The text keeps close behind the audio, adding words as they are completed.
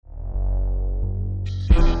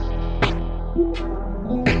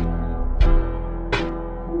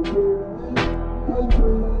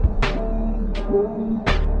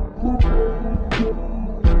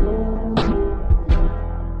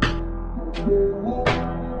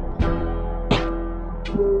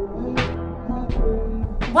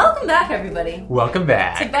Welcome back, everybody. Welcome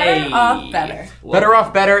back. To Better Off Better. Better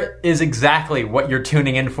Off Better is exactly what you're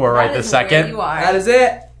tuning in for right this second. You are. That is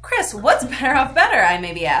it. Chris, what's Better Off Better, I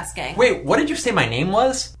may be asking? Wait, what did you say my name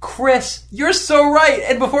was? Chris, you're so right.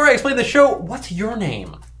 And before I explain the show, what's your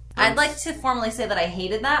name? I'd like to formally say that I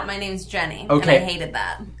hated that. My name's Jenny. Okay. And I hated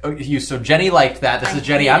that. Oh, so Jenny liked that. This I is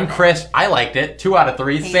Jenny. hated I'm Chris. I liked it. 2 out of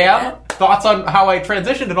 3. Hated Sam, it. thoughts on how I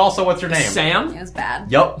transitioned, and also what's your name? Sam? It was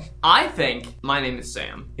bad. Yup. I think my name is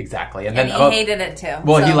Sam. Exactly. And he hated it too.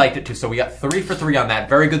 Well, so. he liked it too, so we got 3 for 3 on that.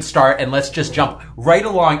 Very good start, and let's just jump right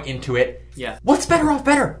along into it. Yeah. What's Better Off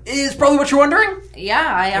Better is probably what you're wondering? Yeah,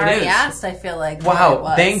 I already is. asked, I feel like. what it Wow,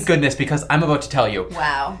 was. thank goodness, because I'm about to tell you.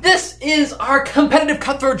 Wow. This is our competitive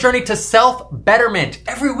cutthroat journey to self-betterment.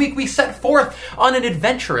 Every week we set forth on an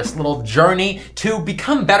adventurous little journey to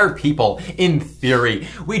become better people, in theory.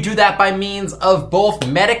 We do that by means of both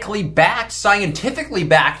medically backed, scientifically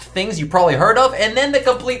backed things you probably heard of, and then the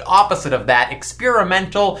complete opposite of that,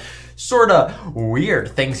 experimental, sort of weird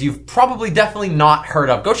things you've probably definitely not heard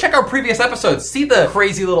of. Go check our previous episodes. See the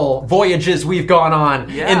crazy little voyages we've gone on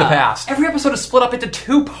in the past. Every episode is split up into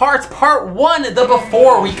 2 parts. Part 1, the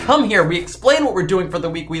before. We come here, we explain what we're doing for the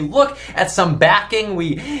week, we look at some backing,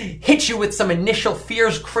 we hit you with some initial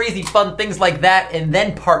fears, crazy fun things like that, and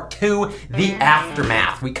then part 2, the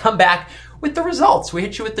aftermath. We come back with the results. We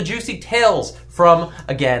hit you with the juicy tales from,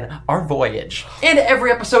 again, our voyage. And every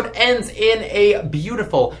episode ends in a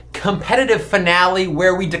beautiful, competitive finale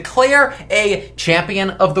where we declare a champion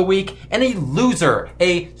of the week and a loser,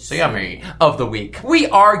 a Sammy of the week. We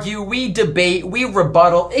argue, we debate, we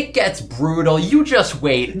rebuttal, it gets brutal, you just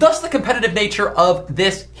wait. Thus the competitive nature of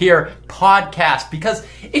this here podcast, because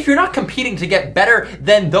if you're not competing to get better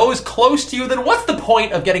than those close to you, then what's the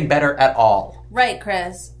point of getting better at all? Right,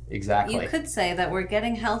 Chris. Exactly. You could say that we're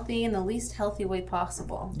getting healthy in the least healthy way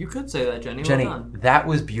possible. You could say that, Jenny. Jenny, Well done. that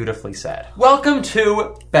was beautifully said. Welcome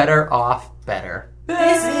to Better Off Better.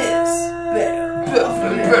 This is Better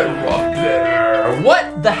Off Better.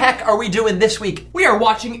 What the heck are we doing this week? We are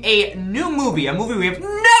watching a new movie, a movie we have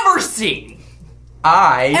never seen.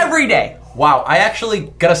 Every day. Wow, I actually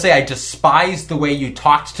gotta say, I despised the way you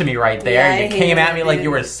talked to me right there. Yeah, I you came at me hated like it.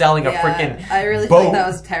 you were selling a Yeah, freaking I really boat. think that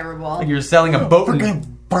was terrible. Like you were selling a boat.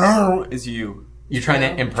 Is you. You're trying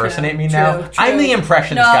to impersonate me True, now? true. I'm the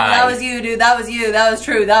impressions no, guy. that was you, dude. That was you. That was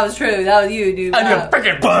true. That was true. That was you, dude. And you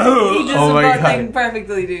freaking You just Oh my brought God. thing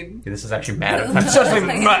perfectly, dude. This is actually mad. I'm such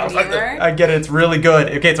a I get it. It's really good.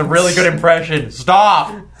 Okay, it's a really good impression.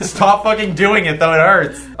 Stop fucking doing it, though. It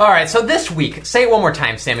hurts. All right, so this week, say it one more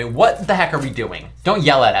time, Sammy. What the heck are we doing? Don't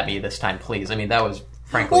yell at me this time, please. I mean, that was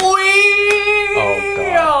frankly. We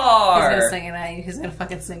He's are. gonna sing it at you. He's gonna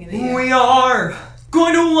fucking sing it at you. We are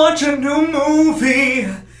going to watch a new movie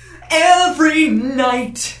every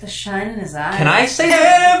night. The shine in his eyes. Can I say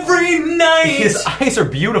that? Every night. His eyes are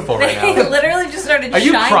beautiful right He now. literally just started Are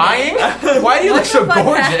you shining. crying? Why do you What look so the fuck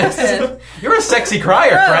gorgeous? happened? You're a sexy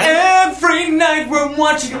crier, friend. Every night we're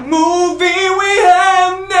watching a movie we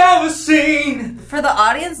have never seen. For the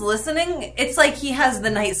audience listening, it's like he has the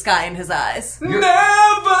night sky in his eyes. Never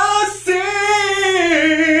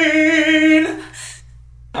seen.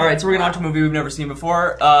 All right, so we're gonna watch a movie we've never seen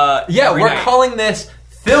before. Yeah, every we're night. calling this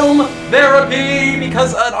film therapy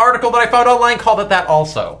because an article that I found online called it that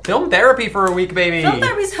also. Film therapy for a week, baby. Film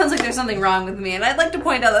therapy sounds like there's something wrong with me, and I'd like to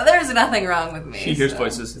point out that there's nothing wrong with me. He hears so.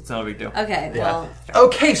 voices. It's not a big deal. Okay, well,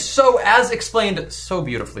 Okay, so as explained so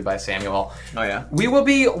beautifully by Samuel, Oh yeah. we will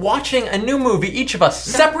be watching a new movie, each of us,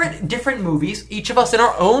 separate, different movies, each of us in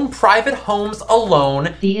our own private homes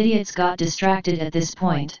alone. The idiots got distracted at this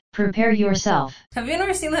point. Prepare yourself. have you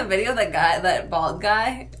ever seen that video, that bald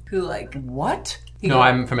guy, who like... What? No,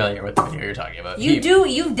 I'm familiar with the video you're talking about.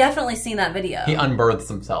 You've definitely seen that video. He unbirths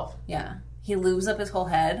himself. Yeah. He lubes up his whole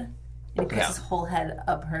head, and he puts Yeah. his whole head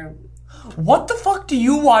up her... What the fuck do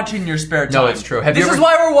you watch in your spare time? No, it's true. Have This you is ever-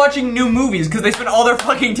 why we're watching new movies, because they spend all their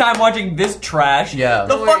fucking time watching this trash. Yeah.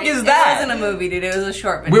 The fuck is that? It wasn't a movie, dude. It was a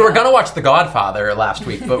short video. We were gonna watch The Godfather last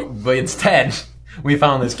week, but instead we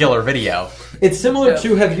found this killer video. It's similar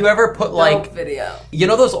to, have you ever put Dope video. you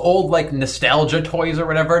know those old like nostalgia toys or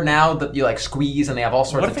whatever now that you like squeeze and they have all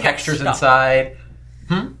sorts What of if it gets textures stuck? inside?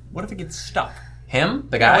 What if it gets stuck? Him?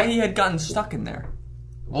 The Yeah, guy? what if he had gotten stuck in there?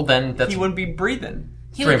 Well then that's He wouldn't be breathing.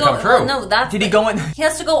 He Dream would go, come true. No, that's Did he go in? He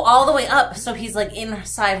has to go all the way up, so he's like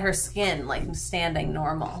inside her skin, like standing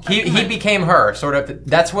normal. He became her, sort of.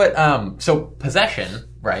 That's what. So possession,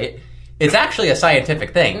 right? It's actually a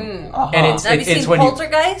scientific thing, and it's Have you it's seen when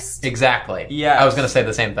Poltergeist? exactly. Yes. I was going to say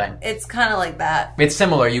the same thing. It's kind of like that. It's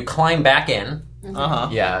similar. You climb back in.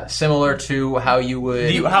 Uh-huh. Similar to how you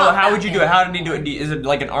would. How would you do it? How did he do it? Is it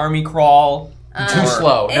like an army crawl? Too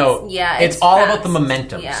slow. No, it's all fast. about the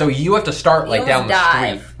momentum. Yeah. So you have to start like You down the almost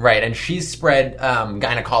dive. street, right? And she's spread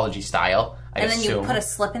gynecology style. I And then you assume. put a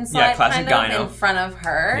slip and Yeah, slide classic kind of gyno. in front of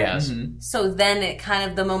her. Yes. So then it kind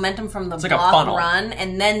of, the momentum from the like a block funnel. run,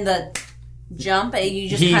 and then the jump, you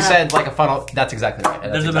just He kind said of... like a funnel. That's exactly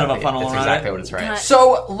right. There's a bit of a funnel That's around exactly it. what it's right. Right.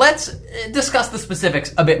 So let's discuss the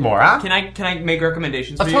specifics a bit more, huh? Can I make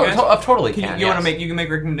recommendations for Of you guys? totally Can can. you yes. want to make? You can make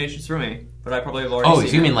recommendations for me, but I probably have already. Oh, seen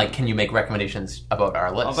so you it. mean like, can you make recommendations about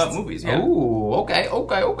our list? About movies? Yeah. Ooh, okay.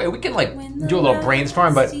 We can like When the do a little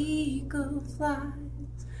brainstorm, but last eagle flies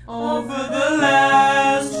Over the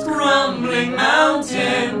last crumbling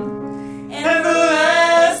mountain, and the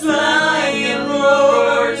last lion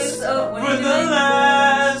roars over the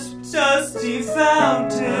last dusty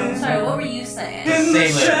fountain. Sorry, what were you saying? In the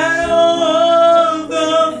Same. shadow of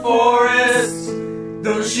the forest,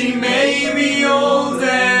 though she may be old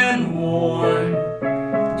and worn.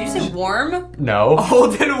 Did you say warm? no,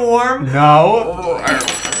 Old and warm? no.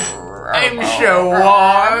 I'm so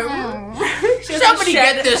warm. Somebody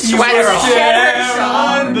get this sweater off. Share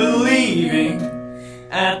unbelieving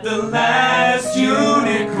at the last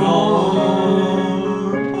unicorn.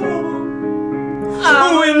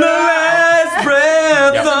 When the last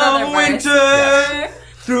breath Yep. Another of verse. winter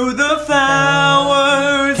through the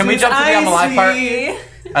flowers. Can we jump to the I'm alive part?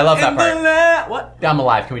 I love that part. What? I'm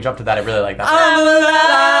alive. Can we jump to that? I really like that. I'm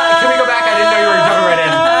alive. Can we go back? I didn't know you were jumping right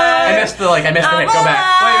in. I missed the hit. Go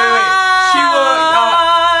back. Wait. She will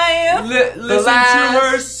listen last- to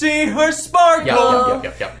her, see her sparkle.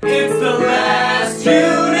 Yep. It's the last unicorn.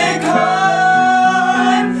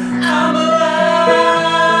 I'm alive.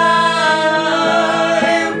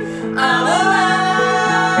 I'm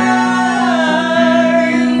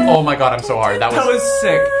alive. Oh my god, I'm so hard. That That was. was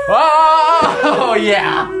sick. Oh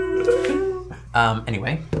yeah.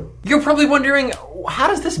 Anyway, you're probably wondering, how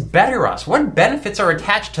does this better us? What benefits are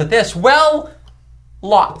attached to this? Well,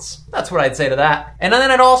 lots. That's what I'd say to that. And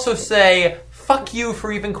then I'd also say, fuck you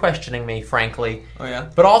for even questioning me, frankly. Oh, yeah?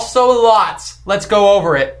 But also lots. Let's go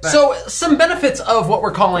over it. So, some benefits of what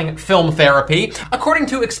we're calling film therapy. According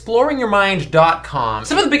to exploringyourmind.com,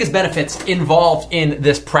 some of the biggest benefits involved in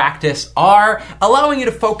this practice are allowing you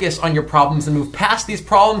to focus on your problems and move past these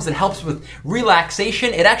problems. It helps with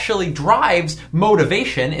relaxation. It actually drives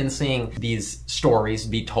motivation in seeing these stories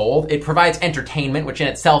be told. It provides entertainment, which in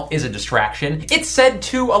itself is a distraction. It's said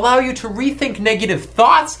to allow you to rethink negative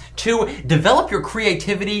thoughts, to develop your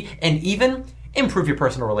creativity, and even improve your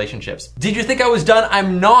personal relationships. Did you think I was done?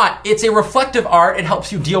 I'm not. It's a reflective art. It helps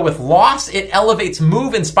you deal with loss. It elevates,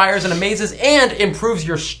 inspires, and amazes, and improves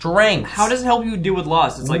your strength. How does it help you deal with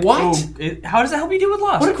loss? It's like, What? How does it help you deal with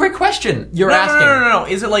loss? What a great question you're no, asking. No.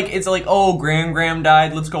 Is it like, oh, Graham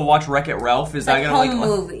died, let's go watch Wreck-It Ralph? Is that Like gonna home like...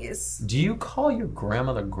 movies. Do you call your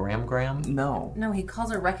grandmother Graham? No. No, he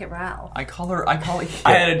calls her Wreck-It Ralph. I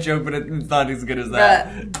had a joke, but it's not as good as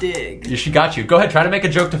that. Dig. Yeah, she got you. Go ahead, try to make a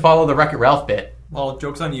joke to follow the Wreck-It Ralph bit. Well,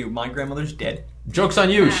 joke's on you. My grandmother's dead. Joke's on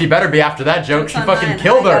you. She better be after that joke. She On fucking mine,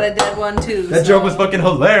 killed I her. got a dead one too. That joke was fucking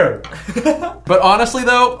hilarious. But honestly,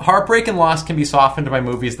 though, heartbreak and loss can be softened by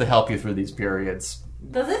movies that help you through these periods.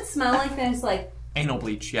 Does it smell like there's like... Anal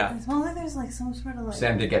bleach, yeah. It smells like there's like some sort of like...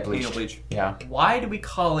 Sam did get bleached. Anal bleach. Yeah. Why do we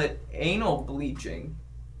call it anal bleaching?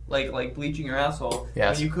 Like bleaching your asshole.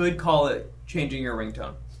 Yes. When you could call it changing your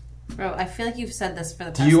ringtone. Bro, I feel like you've said this for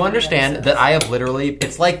the past... Do you 30 understand episodes. that I have literally...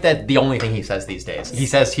 It's like that the only thing he says these days. He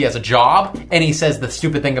says he has a job, and he says the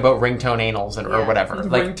stupid thing about ringtone anals or Yeah. whatever.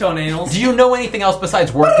 Like, Ringtone anals. do you know anything else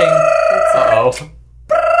besides working? Uh-oh.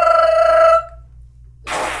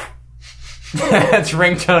 That's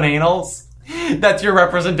ringtone anals? That's your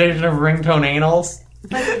representation of ringtone anals?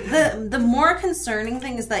 But the more concerning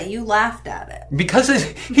thing is that you laughed at it. Because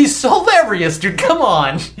he's so hilarious, dude. Come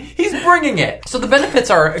on. He's bringing it. So the benefits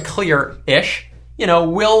are clear-ish. You know,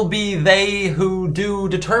 will be they who do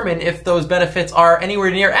determine if those benefits are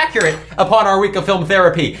anywhere near accurate upon our week of film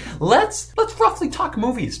therapy. Let's roughly talk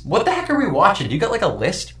movies. What the heck are we watching? Do you got like a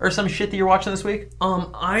list or some shit that you're watching this week?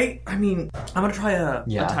 I mean, I'm gonna try a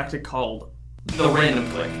tactic called the random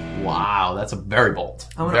click. Wow, that's a very bold.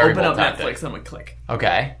 I'm gonna very open up bold tactic. Netflix and I'm gonna click.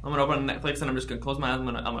 Okay. I'm gonna open Netflix and I'm just gonna close my eyes. I'm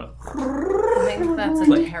gonna. I think that's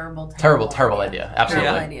a terrible Terrible idea. Absolutely.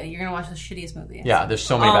 Terrible idea. You're gonna watch the shittiest movie. Yeah, there's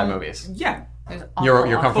so many bad movies. Yeah. There's You're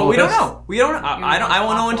awful comfortable But we with don't this? know. We don't. I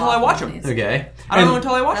won't know until I watch them. Okay. I don't know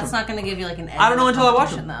until I watch That's them. not going to give you like an edge. I don't know in the until I watch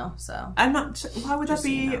competition, them. though. So I'm not. Why would that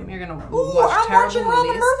be? you're going to Ooh, watch I'm terrible watching all the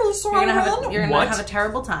movies. movies, so You're going I will. to What? have a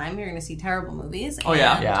terrible time. You're going to see terrible movies. Oh,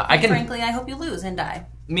 yeah? and, Yeah, I can- Frankly, I hope you lose and die.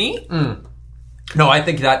 Me? No, I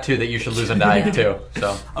think that too, that you should lose and die too.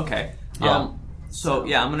 So Okay. Yeah. So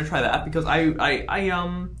yeah, I'm gonna try that because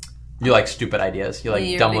you like stupid ideas. You like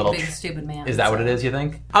You're dumb a big, little. big stupid man. Is that what it is, you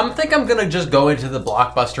think? I'm gonna just go into the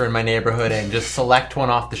Blockbuster in my neighborhood and just select one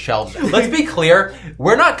off the shelf. Let's be clear,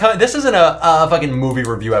 we're not this isn't a fucking movie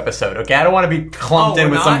review episode, okay? I don't want to be clumped Oh, in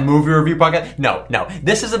we're with not? some movie review podcast. No.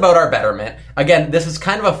 This is about our betterment. Again, this is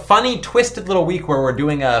kind of a funny, twisted little week where we're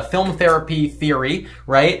doing a film therapy theory,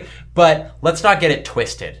 right? But let's not get it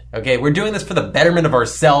twisted, okay? We're doing this for the betterment of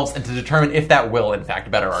ourselves and to determine if that will, in fact,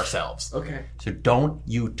 better ourselves. Okay. So don't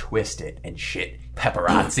you twist it and shit.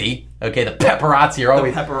 Paparazzi. Okay, the paparazzi are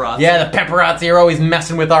always... paparazzi. Yeah, the paparazzi are always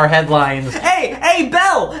messing with our headlines. Hey,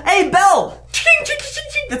 Bell! Hey, Bell! Ching, ching, ching,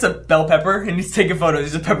 ching. That's a bell pepper, and he's taking photos.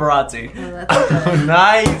 He's a paparazzi. Oh,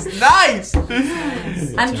 nice!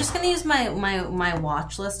 I'm just going to use my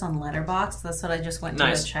watch list on Letterboxd. That's what I just went to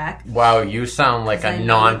Nice. go check. Wow, you sound like I a know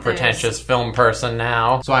non-pretentious film person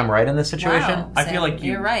now. So I'm right in this situation? Wow. I feel like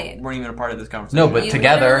You're right. weren't even a part of this conversation. No, but You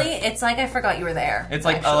together... literally- it's like I forgot you were there. It's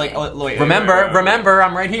like, actually. wait, Remember,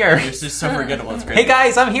 I'm right here. It's just so forgettable. It's crazy. Hey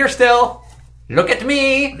guys, I'm here still. Look at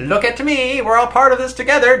me. We're all part of this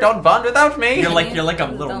together. Don't bond without me. You're like a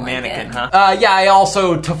little Don't like mannequin, it. huh? Yeah, I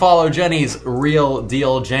also, to follow Jenny's real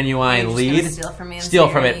deal, genuine You're just lead, gonna steal from me and steal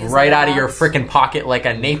say from you're it gonna use right it out of your once? freaking pocket like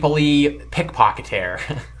a Napoli pickpocketer.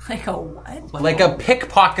 Like a what? Like a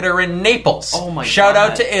pickpocketer in Naples. Oh my Shout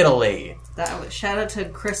God. out to Italy. Shout out to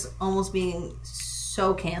Chris almost being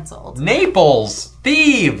so canceled. Naples.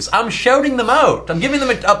 Thieves. I'm shouting them out. I'm giving them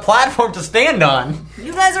a platform to stand on.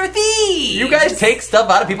 You guys are thieves! You guys take stuff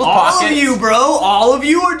out of people's All pockets. of you, bro. All of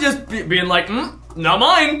you are just being like, not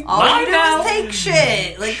mine. All mine you do now. is take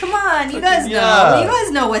shit. Like, come on, you guys know. Yeah. You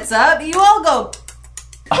guys know what's up. You all go.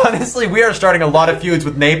 Honestly, we are starting a lot of feuds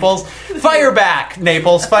with Naples. Fire back,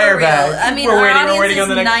 Naples. Fire For real. back. I mean, We're our waiting audience on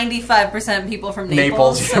the is next- 95% people from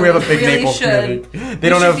Naples. Naples. So We have a big really Naples should, community. They we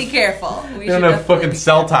don't should have- be careful. We They don't should have fucking definitely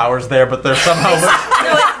cell towers there, but they're somehow...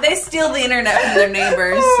 No, they steal the internet from their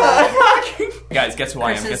neighbors. So. Guys, guess who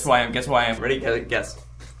I am? Chris Guess is- who I am? Guess who I am? Ready? Guess.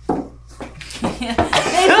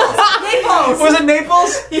 Naples! Was it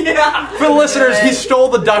Naples? Yeah. For the listeners, he stole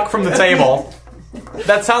the duck from the table.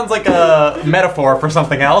 That sounds like a metaphor for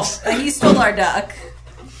something else. He stole our duck.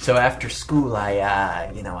 So after school,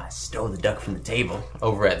 I stole the duck from the table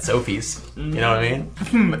over at Sophie's. You know what I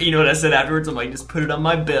mean? You know what I said afterwards? I'm like, just put it on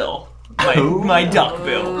my bill. Ooh. My duck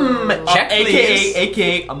bill. Check, please.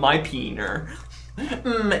 AKA my peener.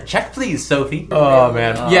 Check, please, Sophie. Oh,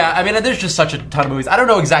 man. Yeah, I mean, there's just such a ton of movies. I don't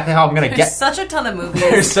know exactly how I'm going to There's get... such a ton of movies.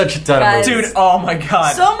 There's such a ton Guys. of movies. Dude, oh my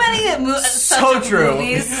god. So many So such true.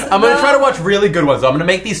 movies. I'm going to try to watch really good ones. I'm going to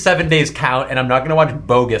make these 7 days count, and I'm not going to watch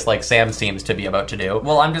bogus like Sam seems to be about to do.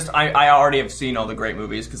 Well, I already have seen all the great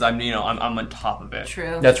movies because I'm on top of it.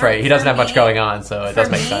 True. That's right. He doesn't have much me- going on, so it does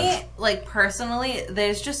For make me, sense. like personally,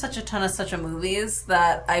 there's just such a ton of such a movies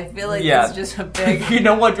that I feel like Yeah. it's just a big. You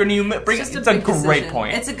know what? When you bring just it's a big great decision.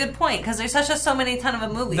 point. It's a good point because there's so many ton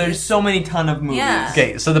of movies. There's so many ton of movies. Yeah.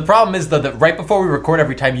 Okay, so the problem is that right before we record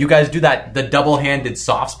every time, you guys do the double-handed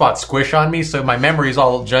soft spot squish on me, so my memory's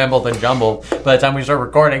all jumbled and jumbled by the time we start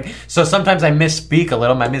recording. So sometimes I misspeak a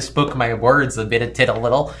little. I misspoke my words a bit of tit a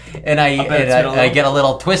little, and I get a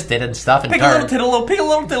little twisted and stuff and Pick a little turn. tit a little, pick a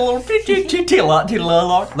little tit a little, tit a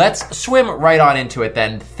little. Let's swim right on into it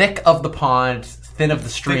then. Thick of the pond, thin of the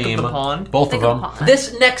stream. Thick of the pond? Both Thick of of them. the pond.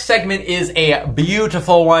 This next segment is a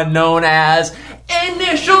beautiful one known as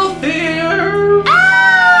Initial Fear.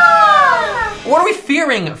 What are we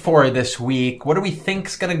fearing for this week? What do we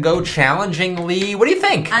think's gonna go challengingly? What do you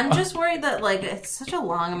think? I'm just worried that like it's such a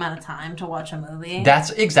long amount of time to watch a movie.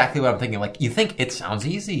 That's exactly what I'm thinking. Like, you think it sounds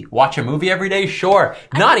easy. Watch a movie every day? Sure.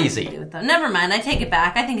 Not Do easy. it, though. Never mind. I take it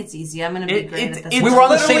back. I think it's easy. I'm gonna be great at this. We were on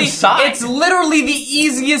the same literally- side. It's literally the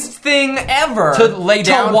easiest thing ever To lay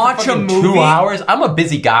down to watch for a fucking movie. 2 hours? I'm a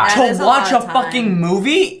busy guy. That To is a watch lot a of time. fucking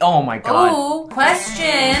movie? Oh my god. Ooh,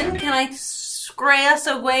 question. Can I stray us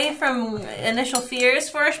away from initial fears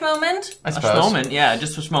for a moment? I A suppose. moment, yeah,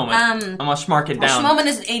 just a moment. I'm gonna smark it A down. moment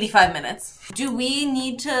is 85 minutes. Do we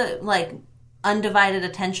need to, like, undivided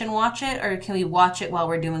attention watch it, or can we watch it while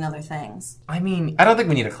we're doing other things? I mean, I don't think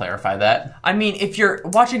we need to clarify that. if you're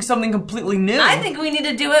watching something completely new, I think we need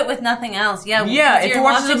to do it with nothing else. Yeah, if you're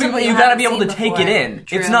watching something, you gotta be able to take it in.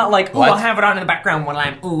 True. It's not like, What? I'll have it on in the background when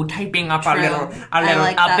I'm typing up True. I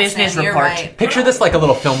like that, business Sam. You're report. right. Picture this like a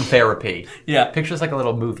little film therapy. Yeah. Picture this like a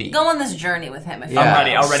little movie. Go on this journey with him. If Yeah. I'm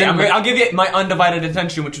ready. Cinema- I'll give you my undivided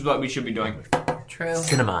attention, which is what we should be doing. True.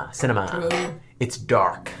 Cinema. It's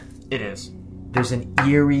dark. It is. There's an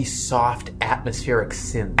eerie, soft, atmospheric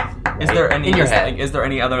synth. Is right? there any? in your head? Is there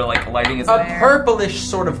any other lighting? Is A there? purplish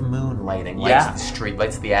sort of moon lighting lights Yeah. the street,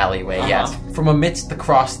 lights the alleyway, yes. From amidst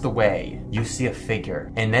across the way, you see a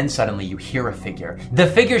figure, and then suddenly you hear a figure. The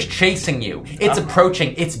figure's chasing you. It's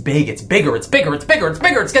approaching. It's big. It's bigger. It's bigger. It's bigger. It's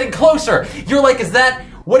bigger. It's getting closer. You're like,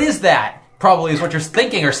 what is that? Probably is what you're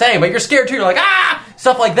thinking or saying, but you're scared too. You're like, ah!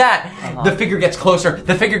 Stuff like that. The figure gets closer.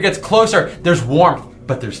 The figure gets closer. There's warmth,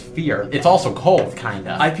 but there's fear. It's also cold,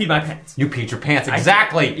 kinda. I peed my pants. You peed your pants.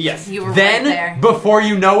 Exactly. Yes. You were Then, right there. before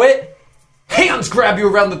you know it, hands grab you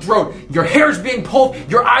around the throat. Your hair's being pulled,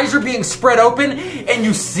 your eyes are being spread open, and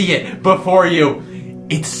you see it before you.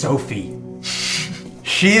 It's Sophie.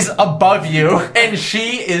 She's above you, and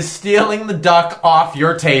she is stealing the duck off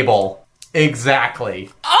your table. Exactly.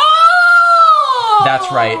 Oh!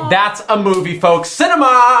 That's right. That's a movie, folks.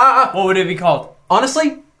 Cinema! What would it be called?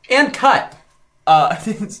 Honestly, and cut. I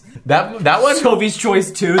think it's That one? Sophie's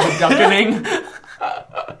Choice 2, The Duckening.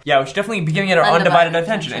 Yeah, we should definitely be giving it our undivided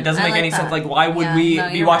attention. It doesn't I make like any that. sense. Like, why would Yeah, we no,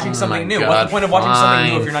 be you're watching right. something new? God, What's the point of watching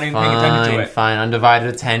something new if you're not even paying attention to it? Fine, undivided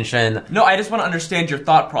attention. No, I just want to understand your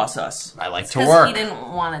thought process. I like to Because work. he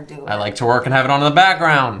didn't want to do it. I like to work and have it on in the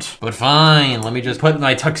background. But fine, let me just put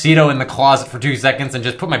my tuxedo in the closet for 2 seconds and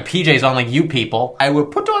just put my PJs on like you people. I will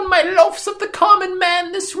put on my loafs of the common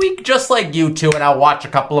man this week, just like you two, and I'll watch a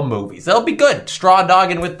couple of movies. It'll be good. Straw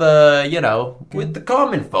dogging with the, with the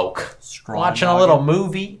common folk. Watching a little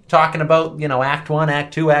movie, talking about, Act 1,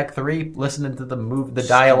 Act 2, Act 3, listening to the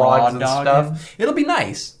dialogues and stuff. It'll be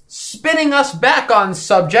nice. Spinning us back on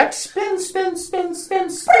subject. Spin, spin, spin, spin,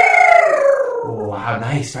 spin. Wow,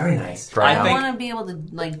 nice, very nice. I think- want to be able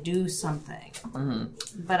to do something,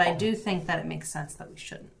 but I do think that it makes sense that we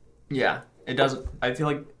shouldn't. Yeah, it doesn't. I feel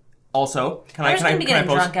like. Also, can I'm I just gonna be getting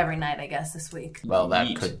post? drunk every night, I guess, this week. Well,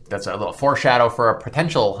 Neat. that's a little foreshadow for a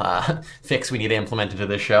potential fix we need to implement into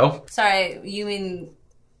this show. Sorry, you mean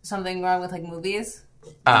something wrong with movies?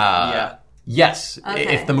 Yeah. Yes,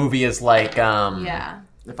 Okay. if the movie is like Yeah.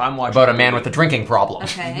 If I'm watching about a man with a drinking problem.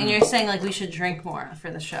 Okay, and you're saying we should drink more for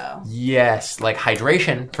the show. Yes, like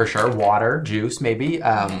hydration for sure, water, juice, maybe,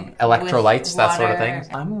 electrolytes, With that sort of water.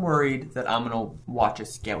 thing. I'm worried that I'm gonna watch a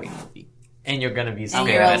scary movie. And you're gonna be And scared.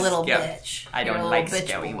 you're a gonna little skip. bitch. I You're don't a like little bitch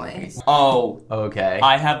scary boy. movies. Oh, Okay.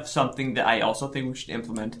 I have something that I also think we should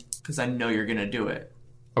implement because I know you're gonna do it.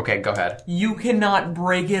 Okay, go ahead. You cannot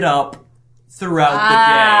break it up throughout the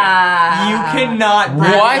Ah. day. You cannot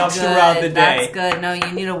break What? it up throughout the day. That's good. No,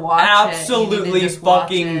 you need to watch it. You need Absolutely to just watch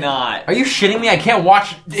fucking it. not. Are you shitting me? I can't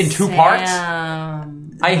watch in 2 parts?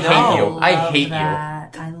 I hate No. you. I hate you.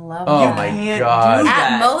 I love Oh that. my can't god. do At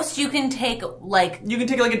that. most, you can take You can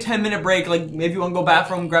take a 10-minute break, like if you want to go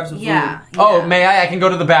bathroom, grab some food. Oh, yeah. may I? I can go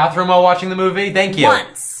to the bathroom while watching the movie? Thank you.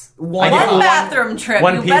 Once. One, I do- One bathroom trip.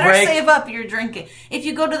 one You pee better break? save up your drinking. If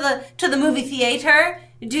you go to the movie theater,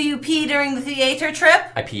 do you pee during the theater trip?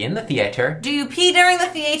 I pee in the theater. Do you pee during the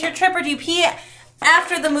theater trip, or do you pee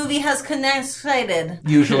after the movie has coincided?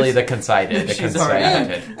 Usually the coincided. The She's already-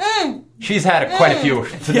 coincided. She's had quite a few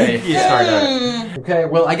today. Okay,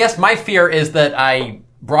 well, I guess my fear is that I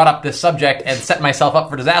brought up this subject and set myself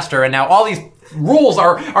up for disaster, and now all these rules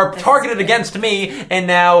are targeted against me, and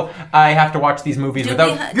now I have to watch these movies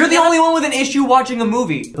without... You're the only one with an issue watching a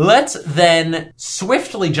movie. Let's then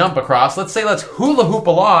swiftly jump across. Let's say let's hula hoop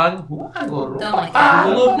along. Don't like that.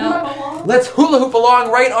 No. Let's hula hoop along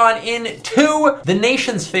right on into the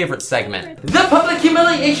nation's favorite segment, the public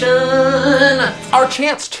humiliation. Our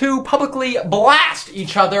chance to publicly blast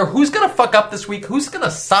each other. Who's gonna fuck up this week? Who's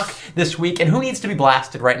gonna suck this week? And who needs to be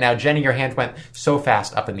blasted right now? Jenny, your hand went so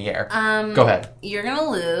fast up in the air. Go ahead. You're gonna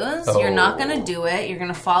lose. Oh. You're not gonna do it. You're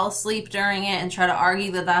gonna fall asleep during it and try to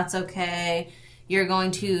argue that that's okay. You're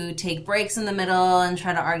going to take breaks in the middle and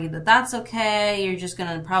try to argue that that's okay. You're just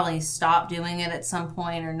going to probably stop doing it at some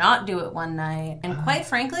point or not do it one night. And quite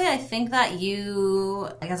frankly, I think that you,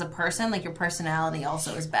 as a person, your personality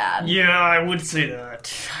also is bad. Yeah, I would say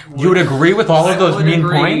that. You would agree with all of those mean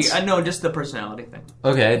points? No, just the personality thing.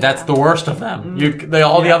 Okay, that's the worst of them.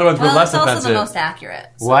 All the other ones were Well, less it's also offensive. the most accurate.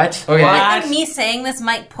 So What? Okay. I think me saying this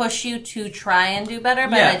might push you to try and do better,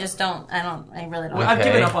 but Yeah. I really don't. Okay. I've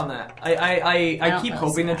given up on that. I I don't keep really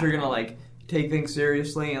hoping see that you're gonna take things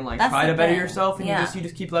seriously and like That's try the to better thing. yourself, and Yeah. you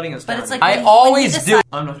just keep letting us down. But it's like I when you always do. decide-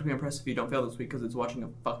 I'm not gonna be impressed if you don't fail this week because it's watching a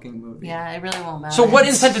fucking movie. Yeah, it really won't matter. So what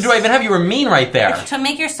incentive do I even have? You were mean right there. To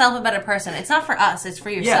make yourself a better person. It's not for us. It's for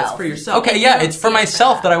yourself. Yeah, it's for yourself. Okay, And yeah, you don't it's for see it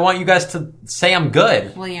myself that I want you guys to say I'm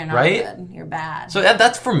good. Well, you're not right? good. You're bad. So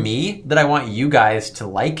that's for me, that I want you guys to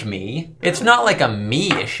like me. It's not like a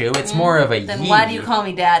me issue, it's more of a Then ye. why do you call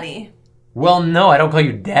me daddy? Well, no, I don't call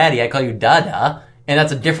you daddy, I call you dada. And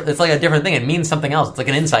that's it's like a different thing. It means something else. It's like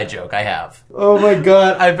an inside joke I have. Oh my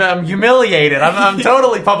god, I'm humiliated. I'm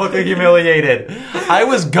totally publicly humiliated. I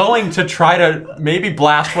was going to try to maybe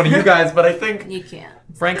blast one of you guys, but I think, You can't.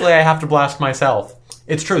 frankly, I have to blast myself.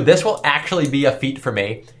 It's true, this will actually be a feat for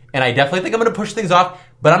me. And I definitely think I'm going to push things off,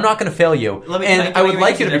 but I'm not going to fail you. Can And I I would make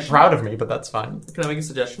like a you to be suggestion? proud of me, but that's fine. Can I make a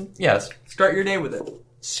suggestion? Yes. Start your day with it.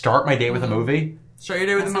 Start my day with a movie. Start your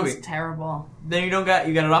day with That a sounds movie. terrible. Then you got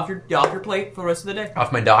it off your plate for the rest of the day.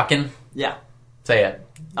 Off my docking. Yeah, Say it.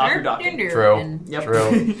 off your docket. True. Yep.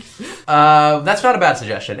 True. That's not a bad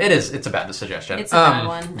suggestion. It is. It's a bad suggestion. It's a bad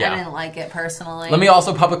one. Yeah. I didn't like it personally. Let me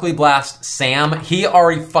also publicly blast Sam. He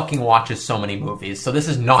already fucking watches so many movies, so this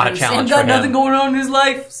is not a challenge Sam for got him. nothing going on in his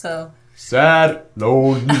life. So Sad,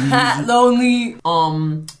 lonely. Lonely.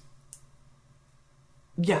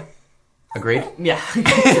 Yeah. Agreed. Yeah.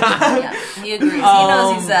 yeah, he agrees. He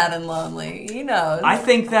knows he's sad and lonely. He knows. I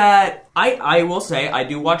think that I will say I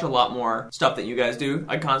do watch a lot more stuff that you guys do.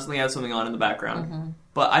 I constantly have something on in the background.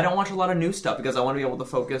 But I don't watch a lot of new stuff because I want to be able to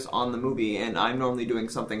focus on the movie, and I'm normally doing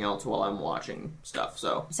something else while I'm watching stuff.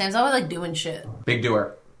 So Sam's always like doing shit. Big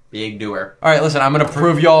doer. Big doer. All right, listen, I'm going to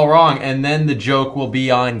prove you all wrong, and then the joke will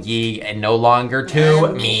be on ye and no longer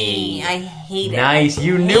to me. I hate it. Nice.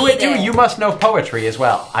 You knew it, too. You must know poetry as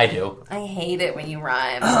well. I do. I hate it when you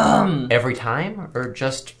rhyme. Every time? Or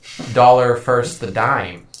just dollar first the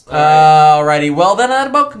dime? Alrighty, well then that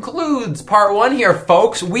about concludes part one here,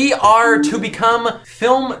 folks. We are to become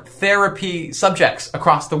film therapy subjects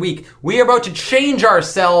across the week. We are about to change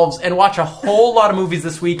ourselves and watch a whole lot of movies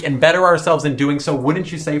this week and better ourselves in doing so,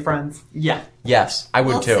 wouldn't you say, friends? yeah, Yes, I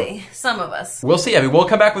would We'll too. see. Some of us. We'll see, Abby. We'll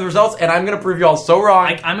come back with results, and I'm going to prove you all so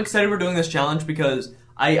wrong. I'm excited we're doing this challenge because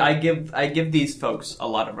I give these folks a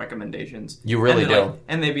lot of recommendations. You really and they're do. like-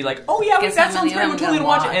 and they'd be like, "Oh yeah, Guess that how many sounds great. We're I'm totally gonna gonna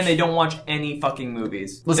watch it." watch. And they don't watch any fucking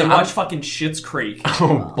movies. Listen, they I'm- watch fucking Schitt's Creek.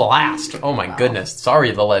 Oh, blast. Oh my goodness.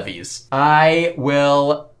 Sorry, the levies. I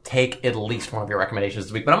will take at least one of your recommendations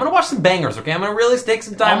this week, but I'm going to watch some bangers, okay? I'm going to really take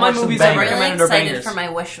some time All my and watch some movies I I'm bangers. really recommended are excited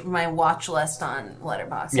bangers. for my watch list on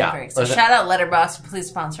Letterboxd. Yeah. I'm very excited. Listen- Shout out Letterboxd. Please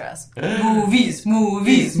sponsor us. movies,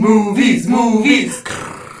 movies, movies, movies.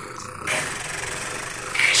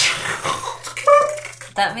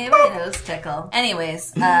 That made my nose tickle.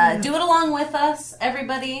 Anyways, do it along with us,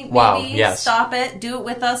 everybody. Maybe Wow, yes. stop it. Do it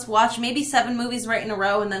with us. Watch maybe 7 movies right in a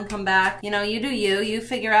row and then come back. You know, you do you. You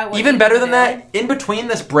figure out what Even you better can than do. that, in between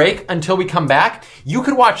this break until we come back, you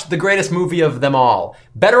could watch the greatest movie of them all,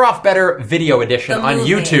 Better Off Better Video Edition The on movie.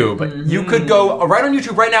 YouTube. You could go right on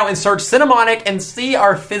YouTube right now and search Cinemonic and see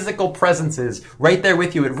our physical presences right there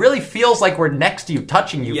with you. It really feels like we're next to you,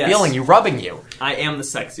 touching you, Yes. feeling you, rubbing you. I am the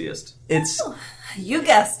sexiest. It's You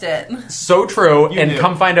guessed it. so true, You and knew.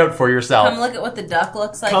 come find out for yourself. Come look at what the duck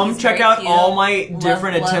looks like. Come He's check very out cute. all my Love-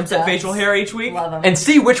 different love attempts at ducks. facial hair each week. Love them. And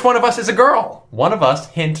see which one of us is a girl. One of us,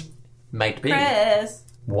 hint, might be. Chris.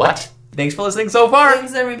 What? Thanks for listening so far.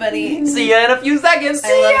 Thanks, everybody. See ya in a few seconds. I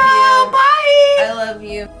See love ya. you. Bye. I love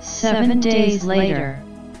you. 7 days later.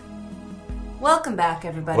 Welcome back,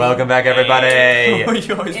 everybody. Welcome back, everybody. you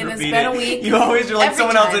always It has repeat been it. a week. You always are like Every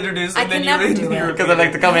someone else time. introduced, I and then can you never read do it. Because I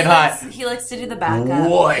like to come in hot. He likes to do the backup.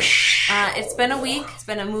 Whoosh. It's been a week. It's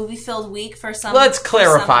been a movie-filled week for some. Let's for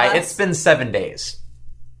clarify. some of It's been 7 days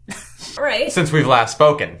us. right. since we've last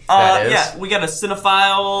spoken. That is. Yeah, we got a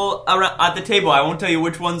cinephile around at the table. I won't tell you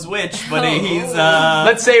which one's which, but he's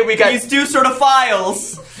Let's say we got he's 2 sort of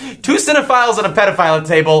files. 2 cinephiles and a pedophile at the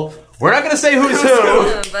table. We're not going to say who's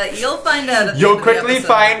who. But you'll find out. At the You'll end of the quickly episode.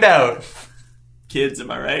 find out. Kids, am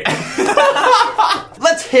I right?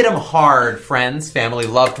 Let's hit them hard, friends, family,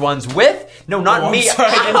 loved ones with... No, not I'm me. sorry,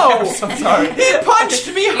 I Ow! am so sorry. He punched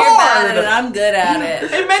me You're bad at it. hard. I'm good at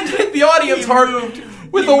it. I meant to hit the audience He hard moved.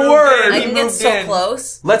 with He a moved word. in. I He can get moved so in.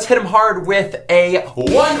 close. Let's hit him hard with a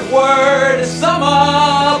one-word sum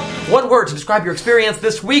up. One word to describe your experience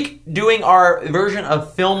this week doing our version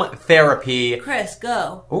of film therapy. Chris,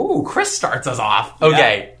 go. Ooh, Chris starts us off.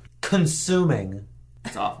 Okay. Consuming.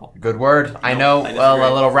 It's awful. Good word. I know. I Well,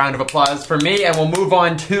 disagree. a little round of applause for me, and we'll move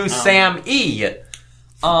on to Sam E.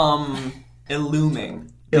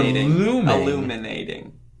 Illuminating. Illuming.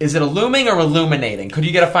 Illuminating. Is it illuming or illuminating? Could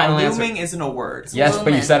you get a final answer? Illuming isn't a word. Yes, but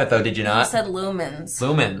you Lumen. said it though, did you You not? said lumens.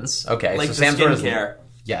 Lumens. Okay, Like so the Sam's word is skincare.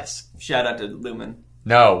 Yes. Shout out to Lumen.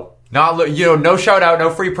 No. Not no shout out, no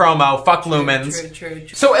free promo. Fuck lumens. True.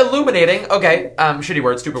 So illuminating. Okay. Shitty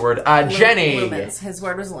word, stupid word. Jenny. Lumens. His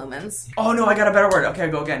word was lumens. Oh no, I got a better word. Okay,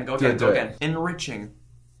 go again. do it. Enriching.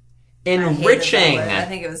 Enriching. I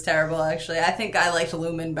think it was terrible, actually. I think I liked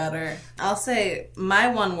lumen better. I'll say my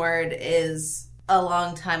one word is a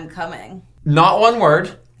long time coming. Not one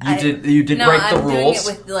word. You did no, break the I'm rules.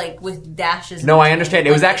 doing it with dashes. No, I between. understand.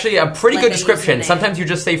 It was Like actually a pretty like good a description. username. Sometimes you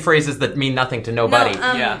just say phrases that mean nothing to nobody.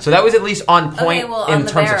 Yeah. So that was at least on point Okay, well, in on the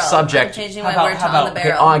terms barrel. of subject. I'm changing How my about- word to how on about- the Okay,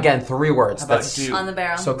 barrel. again, 3 words. How about That's do? On the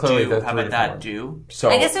barrel. so clearly Do. the How 3 about that? different words. Do. So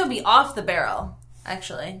I guess it would be off the barrel,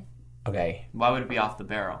 actually. okay. Why would it be off the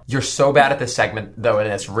barrel? You're so bad at this segment, though,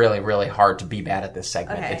 and it's really, really hard to be bad at this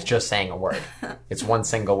segment. Okay. It's just saying a word. It's one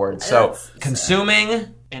single word. So,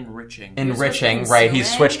 consuming, Enriching. enriching, supposed to right? He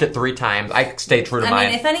consuming? switched it 3 times. I stay true to I mine.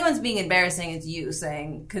 mean, if anyone's being embarrassing, it's you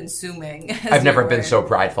saying consuming. as I've never your been word. so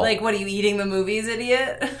prideful. Like, what are you eating the movies,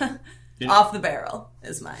 idiot? Off the barrel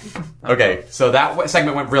is mine. Okay, so that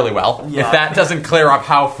segment went really well. Yeah. If that doesn't clear up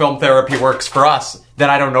how film therapy works for us, then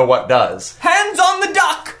I don't know what does. Hands on the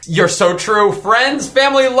duck! You're so true. Friends,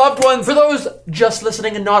 family, loved ones. For those just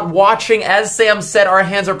listening and not watching, as Sam said, our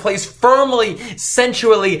hands are placed firmly,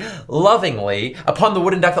 sensually, lovingly upon the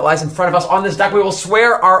wooden duck that lies in front of us. On this duck, we will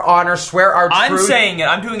swear our honor, swear our truth. I'm saying it.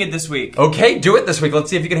 I'm doing it this week. Okay, do it this week. Let's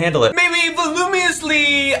see if you can handle it. May we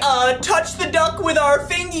voluminously touch the duck with our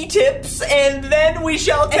fingy tips, and then we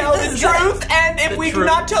shall tell the truth. And if we do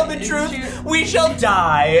not tell the truth, we shall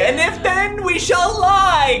die. And if then we shall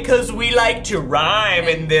lie, because we like to rhyme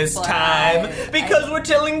in this time. Because we're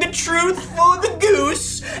telling the truth for the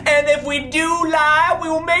goose. And if we do lie, we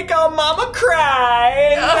will make our mama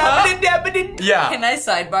cry. Yeah. Can I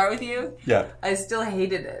sidebar with you? Yeah. I still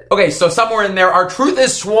hated it. Okay, so somewhere in there, our truth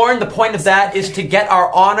is sworn. The point of that is to get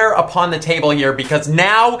our honor upon the table here, because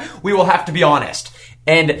now we will have to be honest.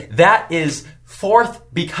 And that is fourth,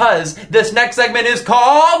 because this next segment is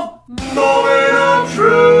called Moment of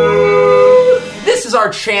Truth. This is our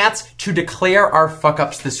chance to declare our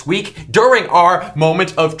fuck-ups this week during our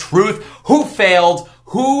Moment of Truth. Who failed?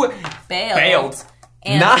 Who Failed.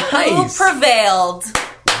 And Nice. who prevailed?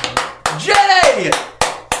 Jenny!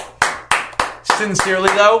 Sincerely,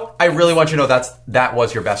 though, I really want you to know that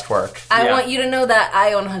was your best work. I Yeah. want you to know that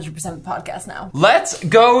I own 100% of the podcast now. Let's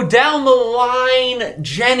go down the line,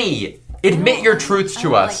 Jenny. Admit your truths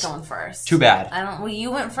to I us. don't like going first. Too bad. I don't. Well,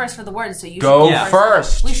 you went first for the words, so you Go should go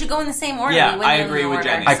first. We should go in the same order. Yeah, We went I in agree the with order,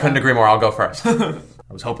 Jenny. I couldn't agree more. I'll go first. I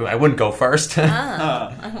was hoping I wouldn't go first.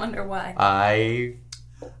 I wonder why. I...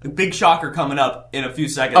 Big shocker coming up in a few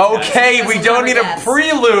seconds. guys. Okay, we You'll don't never need a guess.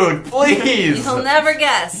 prelude, please. You'll never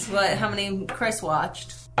guess how many Chris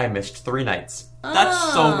watched. I missed 3 nights.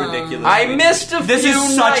 That's so ridiculous. I missed a This few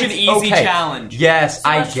is such an nights. easy Okay. challenge. Yes,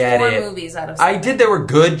 I watched get 4 it. movies out of I 7. did. There were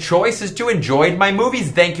good choices to enjoyed my movies.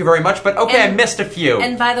 Thank you very much. But okay, I missed a few.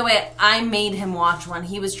 And by the way, I made him watch one.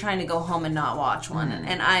 He was trying to go home and not watch one,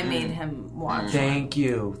 and I made him watch one. Thank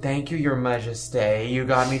you, Your Majesty. You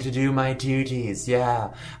got me to do my duties. Yeah.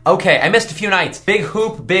 Okay, I missed a few nights. Big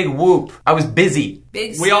hoop, big whoop. I was busy.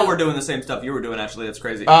 Big We all soup. were doing the same stuff you were doing, actually. That's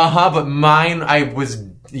crazy. But mine, I was.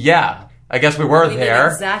 Yeah. I guess we were We there.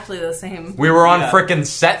 did exactly the same. We were on Yeah. frickin'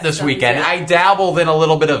 set this So weekend. yeah. I dabbled in a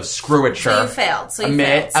little bit of screwature. So you failed. So you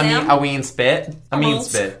failed. Sam? A ween spit. A mean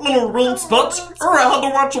spit. Little real spots. I had to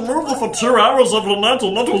watch a movie for 2 hours every night,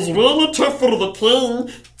 and that was really tough for the king.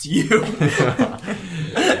 It's you.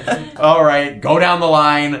 All right, go down the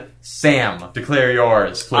line. Sam, declare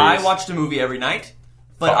yours, please. I watched a movie every night,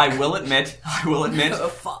 but Fuck. I will admit, Oh,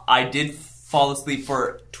 fuck. I did fall asleep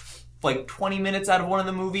for like 20 minutes out of one of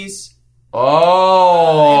the movies.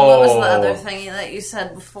 Oh. And what was the other thing that you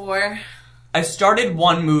said before? I started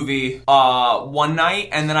one movie one night,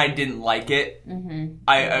 and then I didn't like it.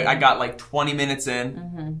 I got like 20 minutes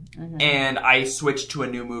in, and I switched to a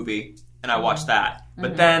new movie, and I watched that.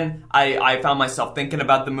 But then I found myself thinking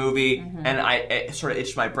about the movie, and it sort of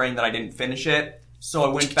itched my brain that I didn't finish it. So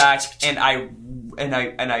I went back and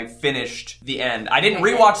I finished the end. I didn't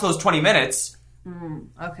rewatch those 20 minutes.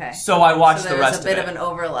 Okay. So I watched the rest There's a bit of of it. an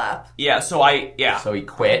overlap. Yeah, so he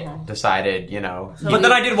quit, decided, But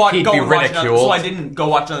then I did watch, he'd go be and watch another, ridiculed. so I didn't go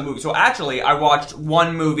watch another movie. So actually, I watched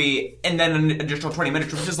one movie and then an additional 20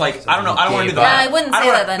 minutes, which is like, I don't know, I don't want to do the gave math. up. I wouldn't say don't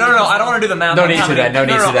that wanna- then, No, because I don't want to do the math. No on need how to many- that, no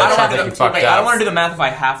need to that. I don't Sounds wanna like do- you fucked wait, up. I don't want to do the math if I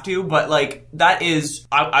have to, but like, that is,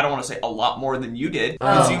 I don't want to say a lot more than you did,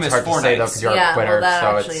 because you It's missed hard 4 to say though nights. because you're Yeah, a quitter. well, that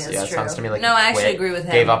so actually is it true. sounds to me like No, you I actually quit, agree with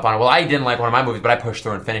him. Gave up on it. Well, I didn't like one of my movies, but I pushed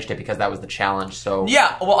through and finished it because that was the challenge. launched. So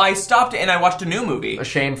Yeah, well, I stopped it and I watched a new movie. a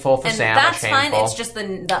shameful for And Sam. that's a fine. shameful. It's just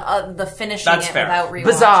the finishing That's it fair. without rewatching.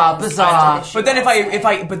 Bizarre, is bizarre. kind of the But then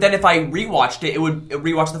issue, if I rewatched it, it would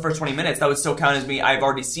rewatch the first 20 minutes. That would still count as me. I've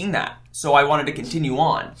already seen that. So I wanted to continue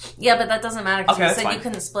on. Yeah, but that doesn't matter because Okay, you that's said fine. you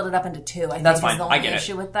couldn't split it up into two. I That's think fine. is the I only get it.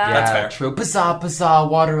 issue with that. yeah, That's fair. true. Bizarre,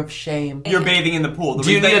 water of shame. You're bathing in the pool. The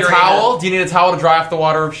Do you reason need that a you're in towel? Do you need a towel to dry off the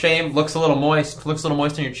water of shame? Looks a little moist. Looks a little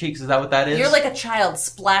moist on your cheeks. Is that what that is? You're like a child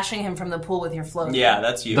splashing him from the pool with your float. Yeah,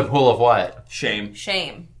 that's you. the pool of what? Shame.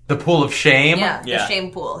 Shame. The pool of shame? Yeah, Yeah. the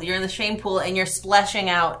shame pool. You're in the shame pool and you're splashing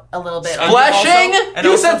out a little bit. Splashing? And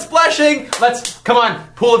You also- said splashing! Let's, come on,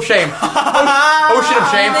 pool of shame. Ocean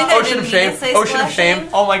of shame, You think I ocean of didn't shame, mean to say ocean of splashing? shame.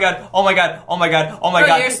 Oh my god, oh my god, oh my god, oh my Bro,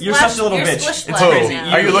 god. You're such a little you're bitch. splish It's splashing crazy.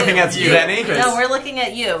 now. Are you looking at You. Jenny? Chris. No, we're looking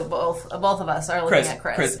at you. Both of us are looking Chris, at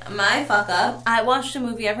Chris. Chris. My fuck up. I watched a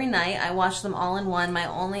movie every night. I watched them all in one.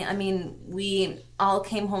 We all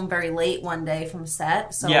came home very late one day from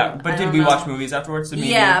set. So Yeah, but I did don't we know. watch movies afterwards? Did me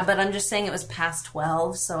and Yeah, you? but I'm just saying it was past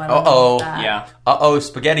 12, so I don't Uh-oh. know. If that... Yeah. Uh-oh,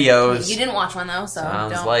 SpaghettiOs. You didn't watch one though, so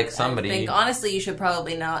Sounds don't. like somebody- I think honestly, you should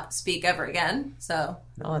probably not speak ever again. So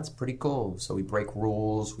No, that's pretty cool. So we break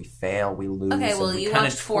rules, we fail, we lose. Okay, and well, we you kinda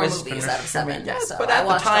watched 4 twist movies and out of 7, Yes, so but I at the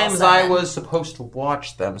watched all times I 7. was supposed to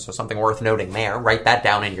watch them, so something worth noting there. Write that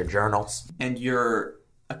down in your journals. And you're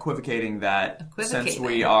equivocating that since Equivocating.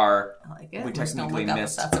 we are, I like it. we I'm just gonna technically look up if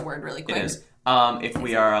missed. that's a word really quick. It is. If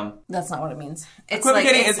we are That's not what it means. It's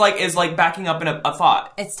equivocating like, is like backing up in a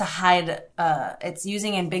thought. it's to hide. It's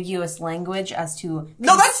using ambiguous language as to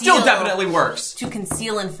No, that still conceal- definitely works. to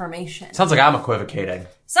conceal information. Sounds like I'm equivocating.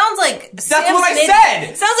 Sounds like what I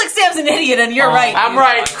said! Sounds like Sam's an idiot, and you're right. I'm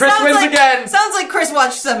right. Chris Sounds wins like, again. Sounds like Chris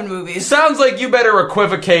watched 7 movies. Sounds like you better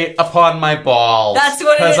equivocate upon my balls. That's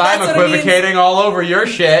what it is. Because I'm That's what it means. equivocating all over your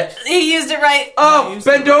shit. He used it right. Oh,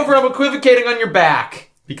 bend over. I'm equivocating on your back.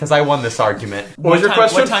 Because I won this argument. What was your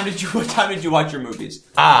question? What time did you watch your movies?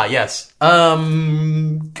 Ah, yes.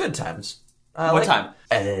 Good times. What time?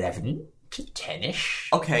 11 to 10-ish.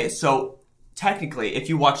 Okay, so technically, if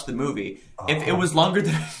you watched the movie, if it was longer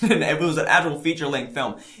than if it was an actual feature-length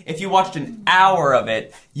film, if you watched an hour of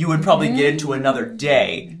it, you would probably get into another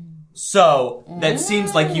day. So that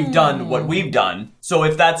seems like you've done what we've done. So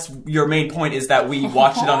if that's your main point, is that we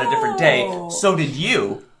watched it on a different day, so did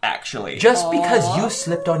you. Actually, Just because you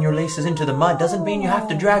slipped on your laces into the mud doesn't mean you have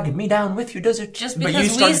to drag me down with you, does it? Just But because you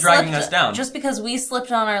started we dragging slipped, us down. Just because we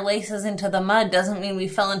slipped on our laces into the mud doesn't mean we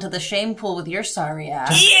fell into the shame pool with your sorry ass.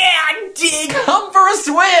 yeah, I did. Come for a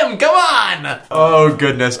swim! Come on! Oh,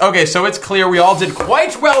 goodness. Okay, so it's clear we all did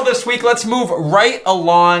quite well this week. Let's move right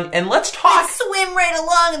along and let's talk. Swim right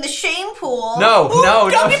along in the shame pool. No.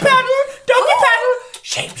 Doggy paddle, doggy paddle.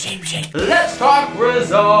 Shame. Let's talk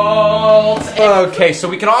results. Okay, so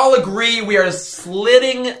we can all agree we are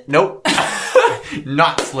slitting. Nope.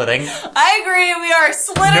 Not slitting. I agree. We are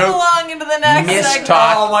slitting Nope. along into the next Missed segment.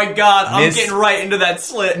 talk. Oh my god, I'm Miss- getting right into that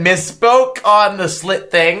slit. Misspoke on the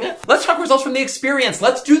slit thing. Let's talk results from the experience.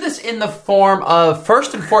 Let's do this in the form of,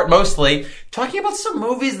 first and mostly, talking about some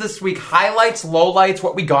movies this week. Highlights, lowlights,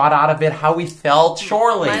 what we got out of it, how we felt.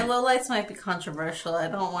 Surely. My lowlights might be controversial. I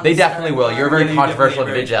don't want. They definitely will. You're a very Yeah, you controversial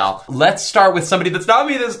definitely individual. Let's start with somebody that's not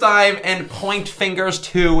me this time and point fingers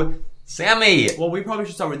to Sammy. Well, we probably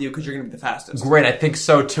should start with you because you're going to be the fastest. Great, I think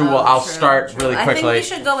so too. Well, I'll start really I think quickly. we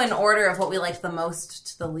should go in order of what we liked the most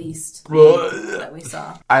to the least that we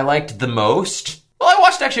saw. I liked the most. Well, I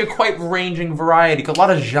watched actually a quite ranging variety, a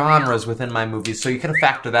lot of genres within my movies, so you kind of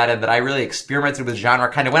factor that in, that I really experimented with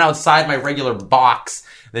genre, kind of went outside my regular box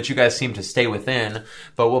that you guys seem to stay within,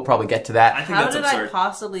 but we'll probably get to that. I think How that's did I absurd.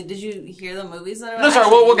 possibly? Did you hear the movies that are? No, sorry,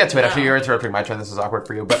 we'll get to it. No. Actually, you're interrupting my turn. This is awkward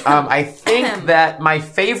for you. But I think that my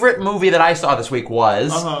favorite movie that I saw this week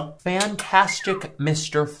was Fantastic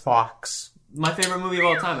Mr. Fox. My favorite movie of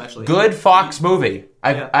all time, actually. Good Fox movie.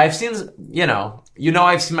 Yeah. I've seen,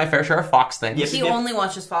 I've seen my fair share of Fox things. Yes. He Yeah. only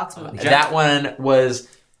watches Fox movies. That one was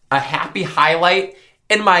a happy highlight.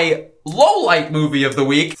 And my low light movie of the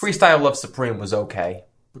week, Freestyle Love Supreme, was okay.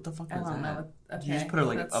 What the fuck I is don't that? know. Okay, You just put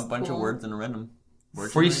like that's a bunch of cool. words in a random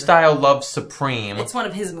word. Freestyle Love Supreme. It's one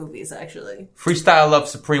of his movies, actually. Freestyle Love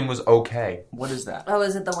Supreme was okay. What is that? Oh,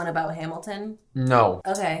 is it the one about Hamilton? No.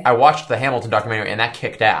 Okay. I watched the Hamilton documentary and that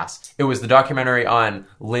kicked ass. It was the documentary on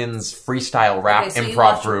Lynn's freestyle rap Okay, so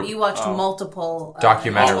improv group. You watched multiple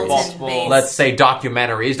Documentaries. Hamilton-based. Let's say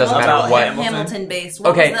documentaries, doesn't About matter what. Hamilton. Hamilton-based.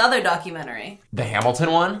 What Okay. was the other documentary? The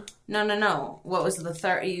Hamilton one? No. What was the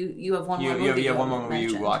third? You have one more movie. You have one more movie you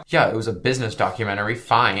mentioned. watched. Yeah, it was a business documentary.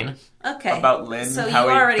 Fine. Okay. About Lynn, So how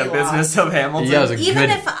you already the business of Hamilton. Yeah, it was a even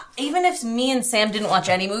good... even if me and Sam didn't watch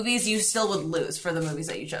any movies, you still would lose for the movies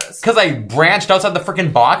that you chose. Because I branched outside the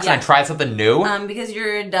freaking box and I tried something new. Because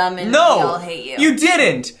you're dumb and we all hate you. You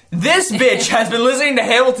didn't. This bitch has been listening to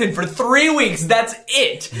Hamilton for 3 weeks. That's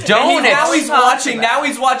it. Now he's watching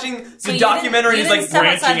the documentary. You He's didn't like step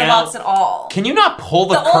branching outside the out. box at all. Can you not pull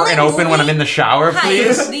the only curtain open when I'm in the shower,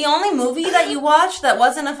 please? The only movie that you watched that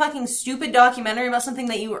wasn't a fucking stupid documentary about something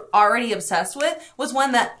that you were already obsessed with was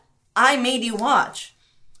one that I made you watch.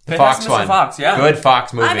 The Fox Mr. one. Fox, yeah. Good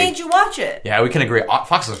Fox movie. I made you watch it. Yeah, we can agree.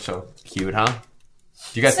 Foxes are so cute, huh?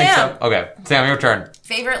 Do you guys think Sam. so? Okay. Sam, your turn.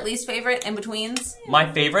 Favorite, least favorite, in-betweens?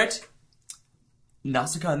 My favorite,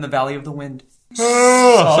 Nausicaa in the Valley of the Wind.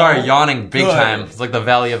 Sorry, yawning big good. time. It's like the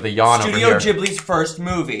Valley of the Yawn Studio over here. Ghibli's first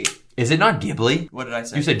movie. Is it not Ghibli? What did I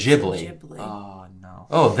say? You said Ghibli. Ghibli. Oh, no.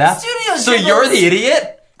 Oh, that's... Studio So Ghibli's- you're the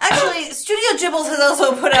idiot? Actually, Studio Gibbles has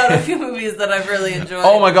also put out a few movies that I've really enjoyed.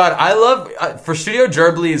 Oh my god, I love... for Studio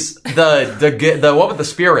Ghibli's, the what with the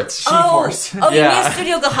spirits? Force. You Yeah. mean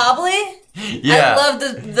Studio Ghabli? Yeah. I love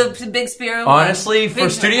the big spirit one. Honestly, for Big-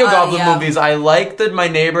 Studio Goblin yeah. movies, I like that my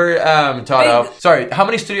neighbor, Toto... Big- Sorry, how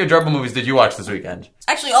many Studio Gerbil movies did you watch this weekend?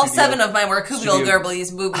 Actually, all 7 of mine were Kubil Studio-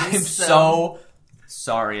 Gerbli's movies. I'm so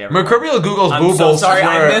sorry, everyone. Mercurial Google's I'm Boobles. so sorry.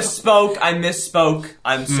 I were- misspoke.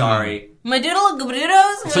 I'm sorry. My Doodle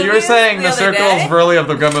Gabudos. So you were saying the circles really of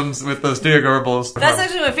the Gummums with the Studio Gerbil's. That's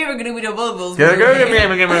actually my favorite Gabudo Bubbles. Yeah, movie.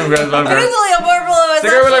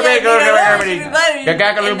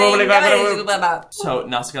 So,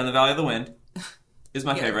 Nausicaa in the Valley of the Wind is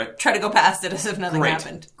my favorite. Try to go past it as if nothing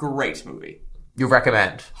happened. Great movie. You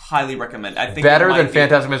recommend. Highly recommend. I think Better it might than be-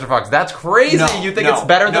 Fantastic Mr. Fox. That's crazy. You think it's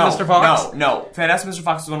better than Mr. Fox? No. Fantastic Mr.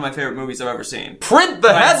 Fox is one of my favorite movies I've ever seen. Print the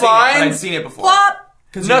But headline. I'd seen it before. Flop.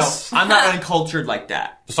 Because No. I'm not uncultured like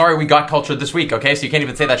that. Sorry, we got cultured this week, okay? So you can't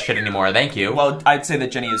even say that shit anymore. Thank you. Well, I'd say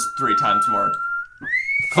that Jenny is 3 times more.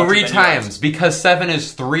 3 than you times. Because 7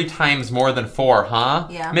 is 3 times more than 4, huh?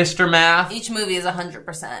 Yeah. Mr. Math? Each movie is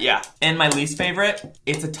 100%. Yeah. And my least favorite,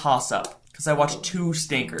 it's a toss-up. Because I watched 2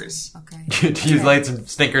 stinkers. Okay. You laid some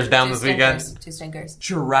stinkers down Two this weekend? stinkers. 2 stinkers.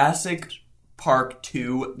 Jurassic Park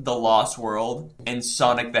 2, The Lost World, and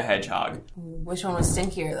Sonic the Hedgehog. Which one was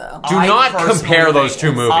stinkier, though? Do I not personally compare those think-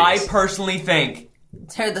 2 movies. I personally think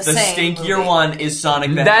They're the the same stinkier movie. one is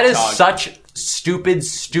Sonic the That is Hedgehog. such stupid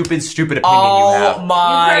opinion you Oh have.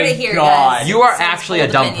 my You've heard it here, god. guys. You are Sam's actually a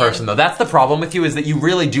bold dumb opinion. person, though. That's the problem with you, is that you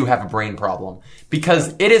really do have a brain problem.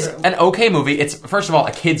 Because it is an okay movie. It's, first of all,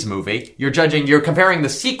 a kid's movie. You're comparing the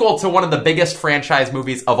sequel to one of the biggest franchise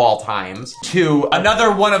movies of all times to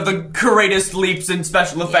Another one of the greatest leaps in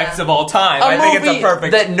special effects Yeah. of all time. a I think movie it's a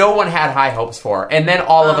perfect. that no one had high hopes for. And then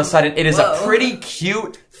all of a sudden, it is a whoa. pretty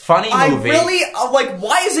cute, funny I movie. really,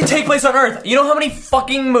 why does it take place on Earth? You know how many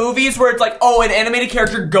fucking movies where it's like, oh, an animated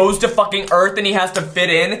character goes to fucking Earth and he has to fit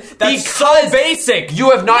in? That's so Because basic. You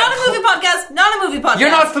have Not a movie podcast. Not a movie podcast. You're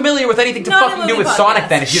not familiar with anything to Not a fucking do movie with podcast. Sonic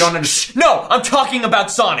then if you don't understand. No, I'm talking about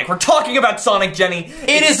Sonic. We're talking about Sonic, Jenny.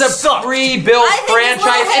 It is a sucked. pre-built I think his franchise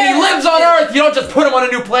little and he hair lives is on cute. Earth. You don't just put him on a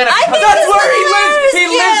new planet. I because- think That's his where he little lives. hair is He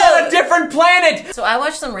lives cute. on a different planet. So I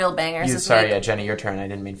watched some real bangers this Sorry, week. yeah, Jenny, your turn. I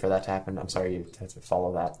didn't mean for that to happen. I'm sorry you had to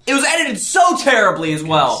follow that. It was edited so terribly as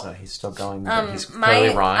well. So he's still going. But he's clearly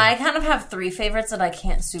I wrong. kind of have 3 favorites that I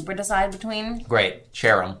can't super decide between. Great,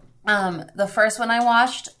 share them. The first one I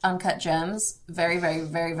watched, Uncut Gems, very, very,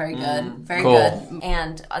 very, very good, very Cool. good,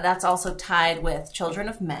 and that's also tied with Children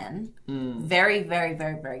of Men. Very, very,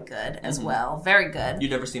 very, very good as well. Very good.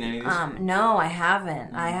 You've never seen any of these? No, I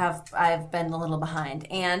haven't. I've been a little behind,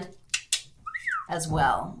 and as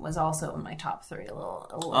well was also in my top 3. A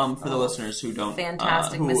little For the listeners who don't,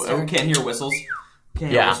 fantastic who Mr. can't hear whistles.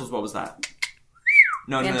 Can't hear Yeah. whistles. What was that?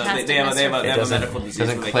 No, Fantastic they have Mr. a It medical doesn't disease. where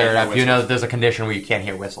they clear it can't up. hear You know whistles. that there's a condition where you can't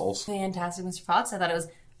hear whistles. Fantastic Mr. Fox. I thought it was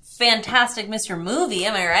Fantastic Mr. Movie,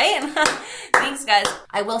 am I right? Thanks, guys.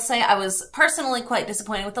 I will say I was personally quite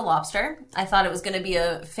disappointed with The Lobster. I thought it was going to be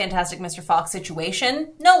a Fantastic Mr. Fox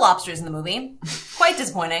situation. No lobsters in the movie. Quite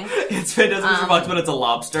disappointing. It's Fantastic Mr. Fox, but it's a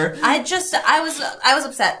lobster. I was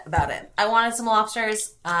upset about it. I wanted some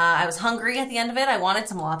lobsters. I was hungry at the end of it. I wanted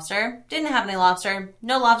some lobster. Didn't have any lobster.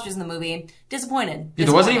 No lobsters in the movie. Disappointed. Dude,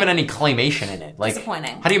 there wasn't even any claymation in it. Like,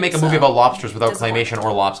 Disappointing. how do you make a movie So, about lobsters without disappointing. claymation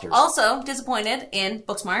or lobsters? Also, disappointed in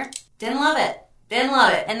Booksmart. Didn't love it. Didn't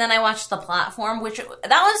love it. And then I watched The Platform, which,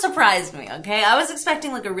 that one surprised me, okay? I was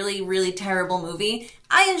expecting like a really, really terrible movie.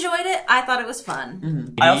 I enjoyed it. I thought it was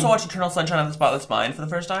fun. I also watched Eternal Sunshine of the Spotless Mind for the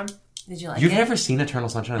first time. Did you like You've it? never seen Eternal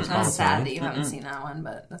Sunshine of the I'm Spotless sad Mind? that you haven't seen that one,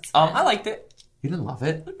 but that's fine. I liked it. You didn't love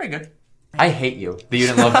it? It was pretty good. I hate you that you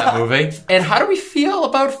didn't love that movie. And how do we feel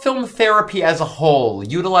about film therapy as a whole?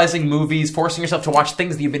 Utilizing movies, forcing yourself to watch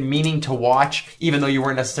things that you've been meaning to watch, even though you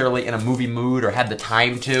weren't necessarily in a movie mood or had the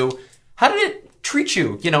time to. How did it treat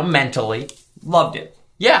you, mentally? Loved it.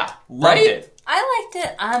 Yeah, Loved right? it. I liked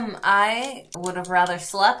it. I would have rather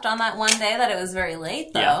slept on that one day that it was very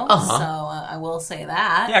late, though. Yeah. So I will say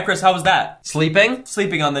that. Yeah, Chris, how was that? Sleeping?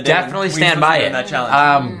 Sleeping on the day. Definitely we stand were by doing it. That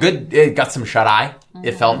challenge. Good. It got some shut eye.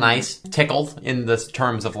 It felt nice. Tickled in the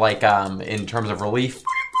terms of in terms of relief.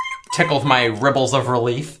 Tickled my ribbles of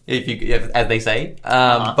relief, as they say.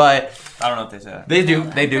 But I don't know if they say that. they do.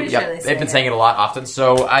 They do. Pretty Yep. sure they say They've been it. saying it a lot often.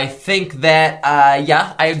 So I think that,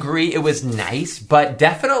 I agree. It was nice, but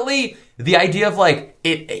definitely the idea of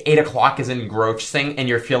 8 o'clock is engrossing and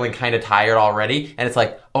you're feeling kind of tired already, and it's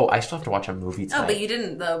I still have to watch a movie tonight. Oh, but you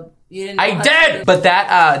didn't, though. You didn't. I did, but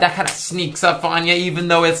that kind of sneaks up on you, even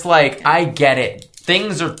though it's I get it.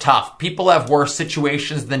 Things are tough. People have worse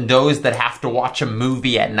situations than those that have to watch a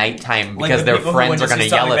movie at nighttime because their friends are going to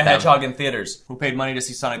yell Sonic at the them. Hedgehog in theaters, who paid money to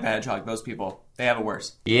see Sonic the Hedgehog. Those people, they have it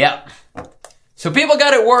worse. Yep. So people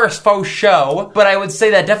got it worse, faux show, but I would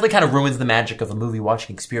say that definitely kind of ruins the magic of a movie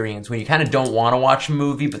watching experience when you kind of don't want to watch a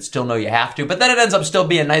movie but still know you have to. But then it ends up still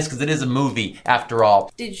being nice because it is a movie after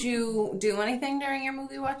all. Did you do anything during your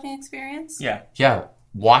movie watching experience? Yeah. Yeah.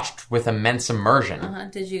 Watched with immense immersion.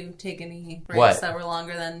 Did you take any breaks What? that were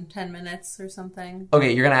longer than 10 minutes or something?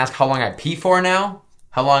 Okay, you're going to ask how long I pee for now?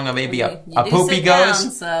 How long maybe You a do poopy sit goes?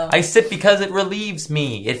 down, so- I sit because it relieves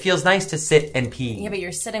me. It feels nice to sit and pee. Yeah, but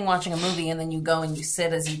you're sitting watching a movie and then you go and you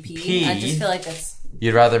sit as you pee. Pee? I just feel like that's...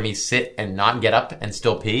 You'd rather me sit and not get up and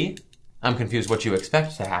still pee? I'm confused what you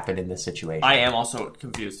expect to happen in this situation. I am also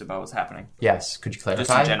confused about what's happening. Yes, could you clarify?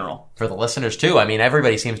 Just in general. For the listeners too. I mean,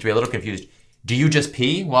 everybody seems to be a little confused. Do you just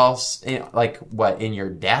pee while, in your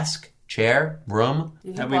desk, chair, room?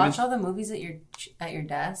 Did Have you we watch been- all the movies at your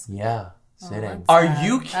desk? Yeah, sitting. That's Are sad.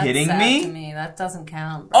 you That's kidding sad me? to me? That doesn't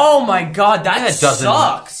count. Bro. Oh my god, that Yeah, it doesn't.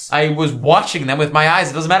 sucks. I was watching them with my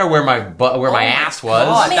eyes. It doesn't matter where my my ass was.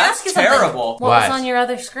 God. Let me that's ask you something. terrible. What What? was on your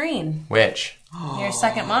other screen? Which? Your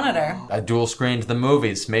second monitor. I dual screened the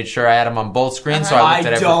movies. Made sure I had them on both screens. So I I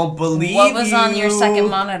looked at don't believe What was on your you. second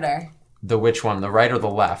monitor? the which one, the right or the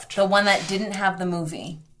left? The one that didn't have the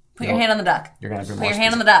movie. Put your Nope. hand on the duck. You're gonna have to be Put more your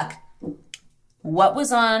hand on the duck. What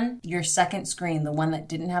was on your second screen, the one that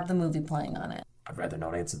didn't have the movie playing on it? I'd rather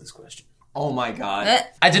not answer this question. Oh my god.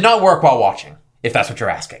 I did not work while watching, if that's what you're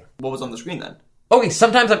asking. What was on the screen then? Okay,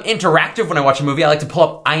 sometimes I'm interactive when I watch a movie. I like to pull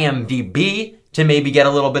up IMDb to maybe get a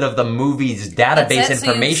little bit of the movie's database That's it? So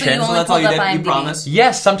you- information. so you So only that's all you pulled did? up You IMDb. promise?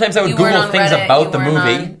 Yes, sometimes I would You weren't Google on things Reddit, about you the weren't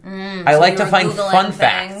movie. I so like you to were find Googling fun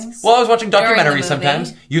facts. things Well, I was watching during the documentaries movie.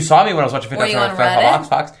 sometimes. You saw me when I was watching Were you on Fox Reddit?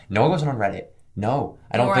 Fox. No, I wasn't on Reddit. No,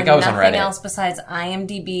 I don't Or think I was on nothing Reddit. else besides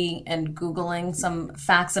IMDb and Googling some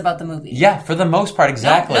facts about the movie. Yeah, for the most part,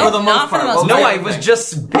 exactly. No, For the most not for the part, most what No, was I the was thing?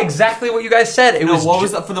 just exactly what you guys said. It No, was what ju-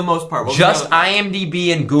 was that for the most part? What was just the other-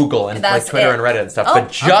 IMDb and Google and That's Twitter it. and Reddit and stuff. Oh, but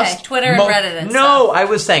just okay, Twitter and Reddit and no, stuff. I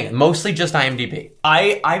was saying mostly just IMDb.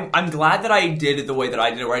 I'm glad that I did it the way that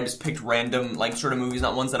I did it, where I just picked random sort of movies,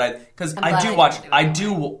 not ones that because I'm I glad do I watch didn't do it I that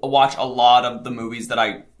do watch a lot of the movies that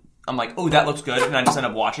I'm like, oh, that looks good, and I just end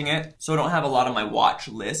up watching it. So I don't have a lot on my watch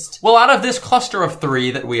list. Well, out of this cluster of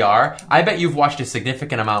 3 that we are, I bet you've watched a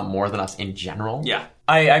significant amount more than us in general. Yeah.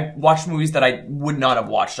 I watched movies that I would not have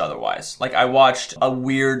watched otherwise. Like I watched a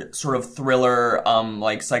weird sort of thriller,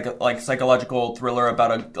 psychological thriller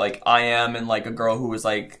about I Am and a girl who was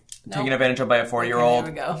taken advantage of by a 40-year-old.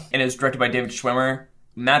 Okay, there we go. And it was directed by David Schwimmer.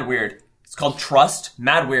 Mad weird. It's called Trust.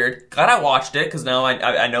 Mad weird. Glad I watched it because now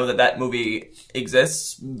I know that movie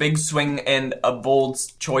exists. Big swing and a bold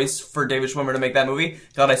choice for David Schwimmer to make that movie.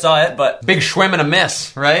 Glad I saw it, but Big swim and a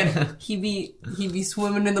miss, right? He be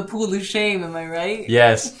swimming in the pool of shame, am I right?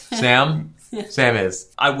 Yes. Sam? Sam is.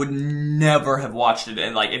 I would never have watched it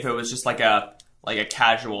and if it was just like a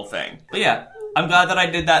casual thing. But yeah, I'm glad that I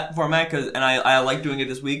did that format and I like doing it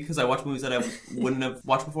this week because I watch movies that I wouldn't have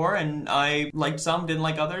watched before and I liked some, didn't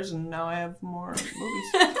like others, and now I have more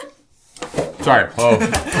movies. Sorry. Oh.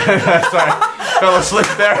 Sorry. Fell asleep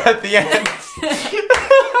there at the end.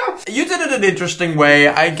 You did it an interesting way.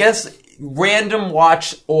 I guess random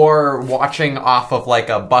watch or watching off of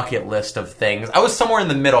a bucket list of things. I was somewhere in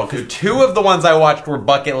the middle because 2 of the ones I watched were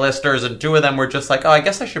bucket listers and 2 of them were just oh, I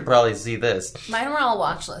guess I should probably see this. Mine were all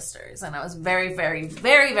watch listers, and I was very, very,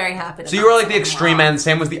 very, very happy to So you knock were some the of them extreme off. end.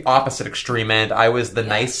 Sam was the opposite extreme end. I was the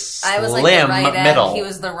nice, I was slim the right middle. end, he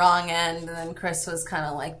was the wrong end, and then Chris was kind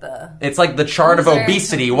of the... It's like the chart of Loser.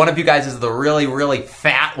 obesity. One of you guys is the really, really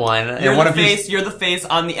fat one, You're and one the of you. face, you're the face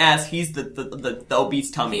on the ass, he's the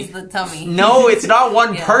obese tummy. He's the tummy. tummy. No, it's not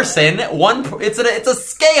one Yeah. person. It's a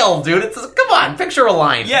scale, dude. Come on, picture a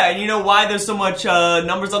line. Yeah, and you know why there's so much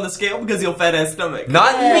numbers on the scale? Because of your fat ass stomach.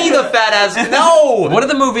 Not me, the fat ass. No. One of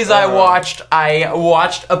the movies I watched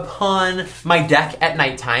upon my deck at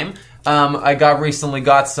nighttime. I recently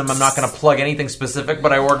got some. I'm not going to plug anything specific,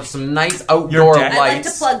 but I ordered some nice outdoor deck? I'd like to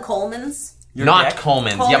lights. plug Coleman's. Your Not deck?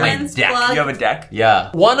 Coleman's. Yeah, my Coleman's deck. plug. You have a deck?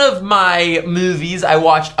 Yeah. One of my movies I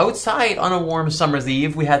watched outside on a warm summer's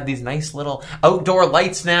eve. We had these nice little outdoor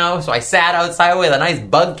lights now, so I sat outside with a nice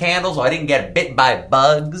bug candle so I didn't get bit by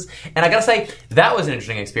bugs. And I gotta say, that was an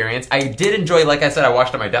interesting experience. I did enjoy, like I said, I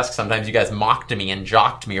watched at my desk sometimes. You guys mocked me and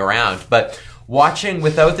jocked me around, but watching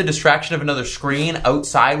without the distraction of another screen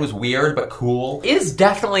outside was weird but cool. It is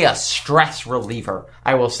definitely a stress reliever,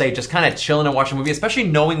 I will say, just kind of chilling and watching a movie, especially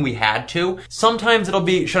knowing we had to. Sometimes it'll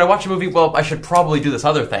be, should I watch a movie? Well, I should probably do this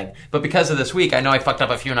other thing. But because of this week, I know I fucked up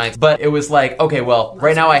a few nights, but it was like, okay, well,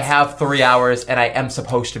 right now I have 3 hours and I am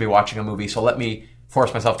supposed to be watching a movie, so let me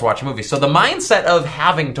force myself to watch a movie. So the mindset of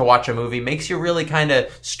having to watch a movie makes you really kind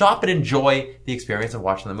of stop and enjoy the experience of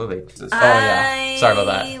watching the movie. Oh yeah, sorry about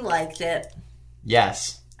that. I liked it.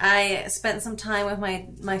 Yes. I spent some time with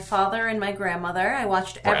my father and my grandmother. I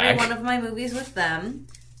watched every Brag. one of my movies with them.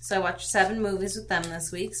 So I watched 7 movies with them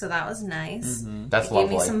this week, so that was nice. That's It gave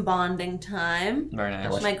me lovely. some bonding time. Very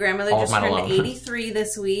nice. My grandmother All of just mine turned alone. 83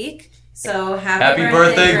 this week. So Happy happy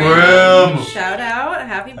birthday, Graham. Graham. Shout out.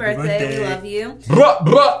 Happy birthday. We love you. Bruh,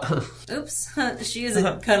 bruh. Oops. She is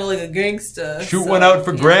kind of like a gangster. Shoot so, one out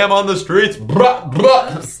for yeah. Graham on the streets. Bruh,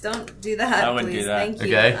 bruh. Oops, don't do that, I wouldn't please. do that. Thank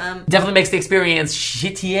you. Okay. Definitely makes the experience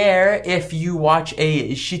shittier if you watch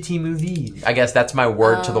a shitty movie. I guess that's my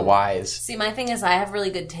word to the wise. See, my thing is I have really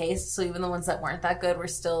good taste, so even the ones that weren't that good were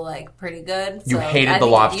still, like, pretty good. You So hated I The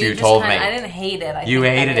think Lobster, you just told kinda- me. I didn't hate it. You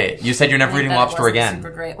hated it. You said you're never I think eating that it lobster wasn't again.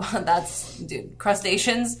 Super great. Well, that's, dude,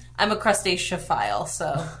 crustaceans. I'm a crustaceophile,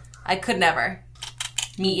 so I could never.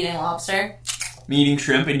 Me eating lobster. Me eating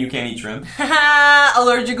shrimp and you can't eat shrimp.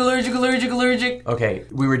 Allergic. Okay,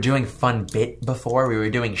 we were doing fun bit before. We were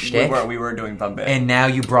doing shtick. We were doing fun bit. And now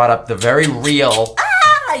you brought up the very real...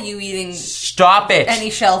 Ah, you eating Stop it. any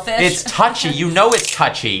shellfish? It's touchy. You know it's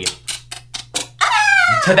touchy.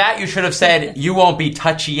 To that, you should have said, you won't be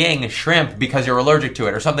touchying shrimp because you're allergic to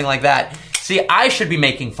it, or something like that. See, I should be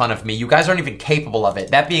making fun of me. You guys aren't even capable of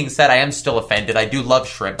it. That being said, I am still offended. I do love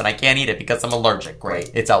shrimp, and I can't eat it because I'm allergic.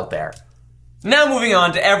 Great. It's out there. Now moving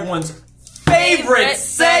on to everyone's favorite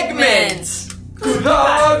segment. The good,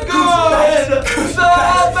 the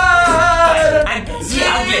bad. And the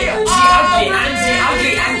ugly,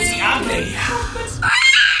 and the ugly.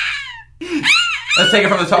 Let's take it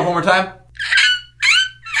from the top one more time.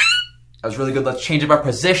 That was really good. Let's change up our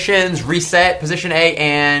positions. Reset. Position A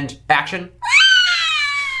and action.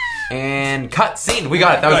 And cut scene. We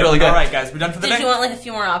got it. That was really good. All right, guys, we're done for the Did day. you want like a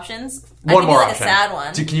few more options? One I can more do, like, option. a sad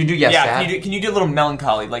one. Can you do yes, Yeah, sad? can you do a little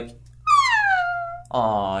melancholy, like?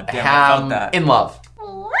 Aw, damn, I felt that. In love.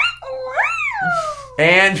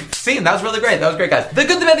 And scene. That was really great. That was great, guys. The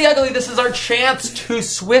good, the bad, the ugly. This is our chance to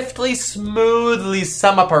swiftly, smoothly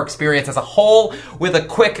sum up our experience as a whole with a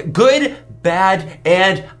quick good, bad,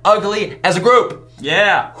 and ugly as a group.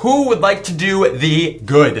 Yeah. Who would like to do the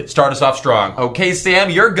good? Start us off strong. Okay, Sam,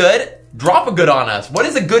 you're good. Drop a good on us. What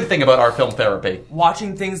is a good thing about our film therapy?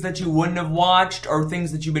 Watching things that you wouldn't have watched or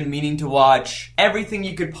things that you've been meaning to watch. Everything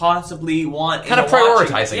you could possibly want. Kind of in a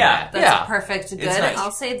watching. prioritizing Yeah. that. That's a perfect good. nice.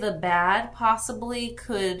 I'll say the bad possibly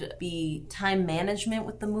could be time management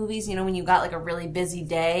with the movies. You know, when you got like a really busy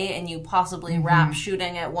day and you possibly wrap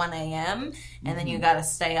shooting at 1 a.m. and then you got to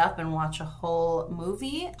stay up and watch a whole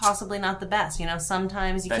movie. Possibly not the best. You know,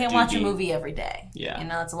 sometimes you That can't do watch a be- movie every day. Yeah. You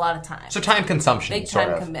know, it's a lot of time. So time consumption, Big sort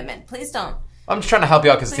time of. commitment. Please don't. I'm just trying to help you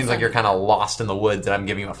out because it Please seems like don't. you're kind of lost in the woods and I'm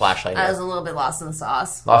giving you a flashlight I here. was a little bit lost in the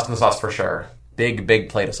sauce. Lost in the sauce for sure. Big, big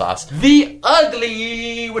plate of sauce. The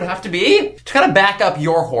ugly would have to be to kind of back up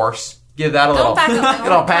your horse. Give that a little, Don't back up.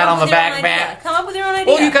 little pat on the Come up with your back, own back. idea. Come up with your own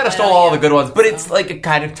idea. Well, you kind of I stole know, all yeah. the good ones, but it's like it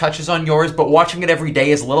kind of touches on yours. But watching it every day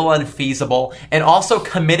is a little unfeasible, and also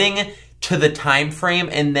committing to the time frame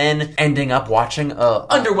and then ending up watching a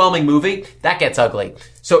underwhelming movie that gets ugly.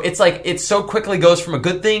 So it's like it so quickly goes from a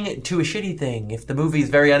good thing to a shitty thing if the movie is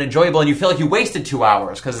very unenjoyable and you feel like you wasted 2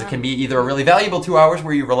 hours because it can be either a really valuable 2 hours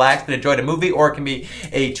where you relaxed and enjoyed a movie, or it can be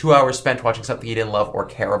a 2 hours spent watching something you didn't love or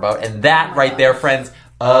care about. And that right there, friends,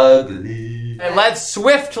 ugly. And let's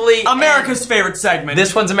swiftly America's favorite segment.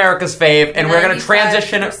 This one's America's fave, and we're going to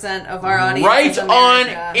transition 95% of our audience right is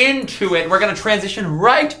America. on into it. We're going to transition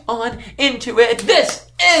right on into it. This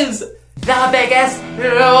is the biggest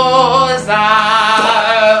loser.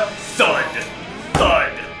 Thud,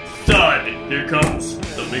 thud, thud. Here comes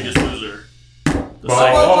the biggest loser.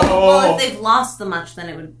 Well, if they've lost that much, then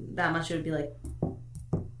it would be like.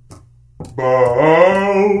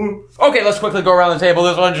 Okay, let's quickly go around the table.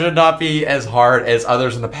 This one should not be as hard as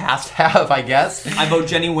others in the past have, I guess. I vote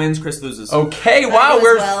Jenny wins, Chris loses. Okay, wow,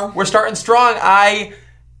 well. we're starting strong. I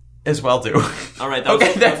as well do. All right, that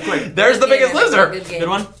was quick. There's the biggest loser. Good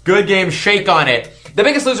one. Good game. Shake on it. The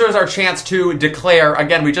biggest loser is our chance to declare.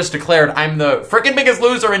 Again, we just declared I'm the freaking biggest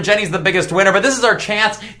loser and Jenny's the biggest winner. But this is our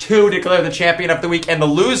chance to declare the champion of the week and the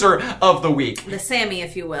loser of the week. The Sammy,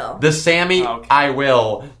 if you will. The Sammy, Okay. I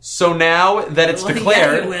will. So now that it's Well,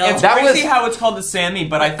 declared, yeah, you will. It's that crazy was. how it's called the Sammy,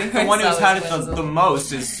 but I think the Chris one who's had it always wins the it.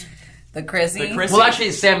 most is The Chrissy. the Chris. Well,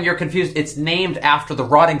 actually, Sam, you're confused. It's named after the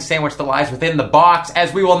rotting sandwich that lies within the box,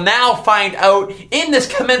 as we will now find out in this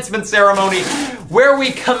commencement ceremony, where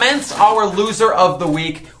we commence our loser of the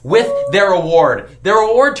week with their award. Their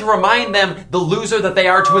award to remind them the loser that they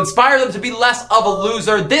are, to inspire them to be less of a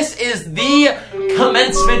loser. This is the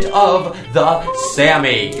commencement of the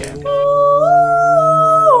Sammy.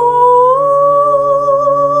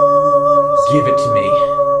 Give it to me.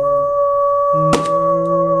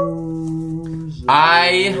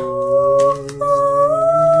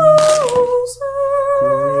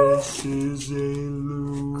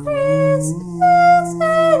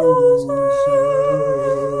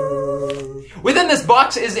 Within this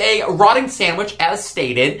box is a rotting sandwich, as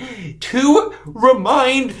stated. To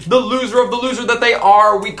remind the loser of the loser that they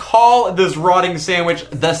are, we call this rotting sandwich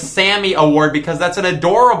the Sammy Award, because that's an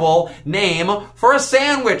adorable name for a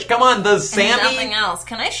sandwich. Come on, the And Sammy. nothing else.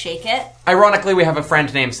 Can I shake it? Ironically, we have a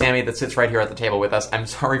friend named Sammy that sits right here at the table with us. I'm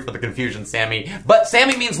sorry for the confusion, Sammy. But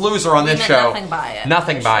Sammy means loser on this meant show. nothing by it,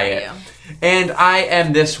 Nothing I by assure it. you. And I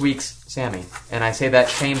am this week's Sammy. And I say that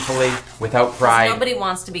shamefully, without pride. Nobody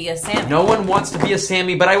wants to be a Sammy. No one wants to be a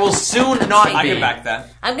Sammy, but I will soon not I be. can back that.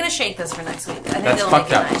 I'm gonna shake this for next week. I think That's it'll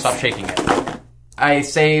fucked make it up. nice. Stop shaking it. I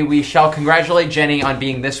say we shall congratulate Jenny on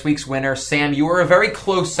being this week's winner. Sam, you were a very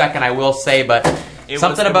close second, I will say, but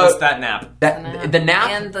something it about was that nap. that the nap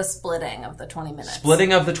and the splitting of the 20 minutes.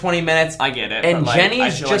 splitting of the 20 minutes. I get it. And but, like, I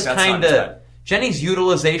Jenny's feel just like that's not kind as of bad. Jenny's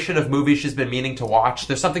utilization of movies she's been meaning to watch.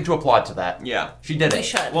 There's something to applaud to that. Yeah. She did it. We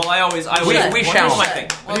should. Well, I We well, shall. Here's my thing.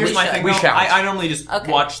 Well, Here's we my should. thing. We No, shall. I normally just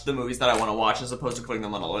Okay. watch the movies that I want to watch as opposed to putting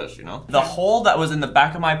them on a list. You know, the hole that was in the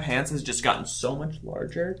back of my pants has just gotten so much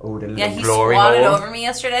larger. Oh, the Yeah, little he glory squatted hole. over me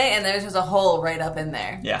yesterday, and there's a hole right up in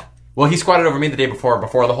there. Yeah. Well, he squatted over me the day before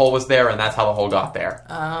the hole was there, and that's how the hole got there.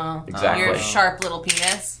 Oh, Exactly. Your sharp little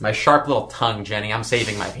penis My sharp little tongue, Jenny. I'm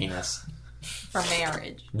saving my penis. for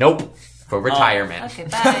marriage. Nope. For retirement. Okay,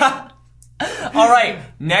 bye. All right.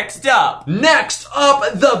 Next up, Next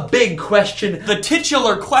up, the big question the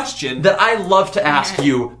titular question. that I love to ask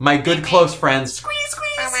you, my good close friends. Squeeze.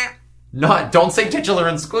 Don't say titular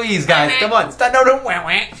and squeeze, guys. Come on. Stop. No, don't.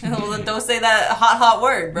 Well, then don't say that hot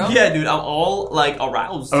word, bro. Yeah, dude, I'm all like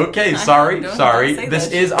aroused. Okay, sorry. Don't say This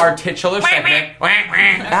that is our titular segment.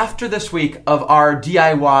 After this week of our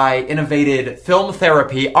DIY innovated film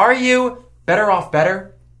therapy, are you better off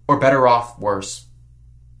better or better off worse?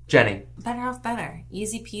 Jenny. Better off better.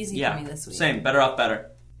 Easy peasy Yeah. for me this week. Same. Better off better.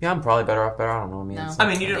 Yeah, I'm probably better off better. I don't know what it means. No. I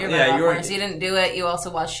mean, you You're don't. better Yeah, off you're. worse. You didn't do it. You also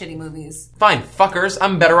watch shitty movies. Fine, fuckers.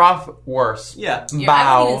 I'm better off worse. Yeah. I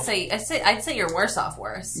Bow. wouldn't even say. I'd say you're worse off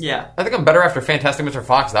worse. Yeah. I think I'm better after Fantastic Mr.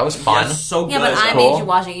 Fox. That was fun. Yeah, so Yeah, good. but I cool. made you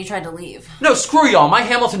watch it. You tried to leave. No, screw y'all. My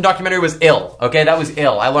Hamilton documentary was ill. Okay, that was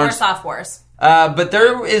ill. I learned. Worse off worse. But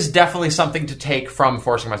there is definitely something to take from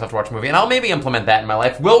forcing myself to watch a movie, and I'll maybe implement that in my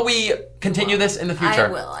life. Will we continue this in the future?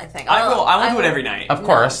 I will. I think I will. I won't do it every night. Of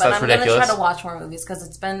course, but that's I'm ridiculous. gonna try to watch more movies because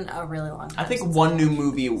it's been a really long time. I think since- one new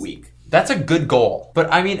movie a week. That's a good goal.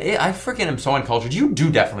 But I mean, I freaking am so uncultured. You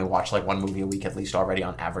do definitely watch like one movie a week at least already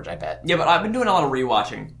on average, I bet. Yeah, but I've been doing a lot of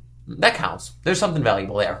rewatching. That counts. There's something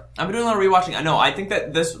valuable there. I've been doing a lot of rewatching. I know. I think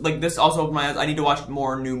that this also opened my eyes. I need to watch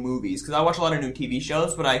more new movies because I watch a lot of new TV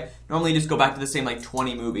shows, but I normally just go back to the same like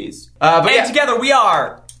 20 movies. But and yeah. together we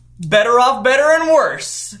are better off, better, and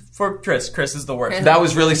worse for Chris. Chris is the worst. That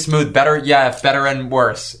was really smooth. Better, yeah, better and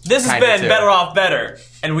worse. This has Kinda been too. Better Off Better,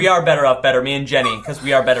 and we are better off better. Me and Jenny, because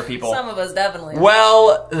we are better people. Some of us definitely.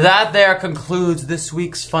 Well, that there concludes this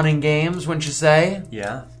week's fun and games, wouldn't you say?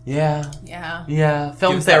 Yeah. Yeah. Yeah. Yeah.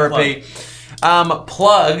 Film Give us that therapy.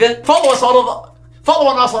 Plug. Follow us all. Follow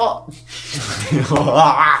on us all.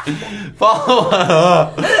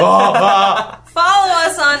 Follow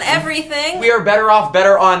us on on everything. We are better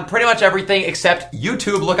on pretty much everything except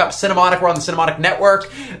YouTube. Look up Cinematic. We're on the Cinematic Network.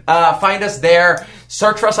 Find us there.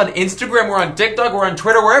 Search for us on Instagram. We're on TikTok. We're on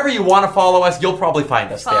Twitter. Wherever you want to follow us, you'll probably find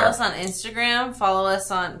us Follow there. us on Instagram. Follow us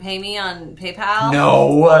on Pay Me on PayPal.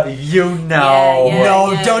 No, you know. Yeah,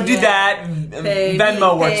 No, yeah, don't do yeah. that.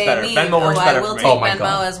 Venmo works better. Venmo works better I will for me. take Oh my Venmo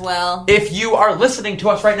God. as well. If you are listening to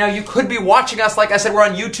us right now, you could be watching us. Like I said, we're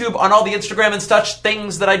on YouTube, on all the Instagram and such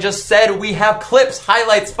things that I just said. We have clips,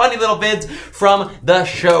 highlights, funny little vids from the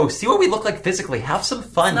show. See what we look like physically. Have some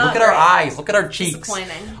fun. Not Look at our great. eyes. Look at our cheeks.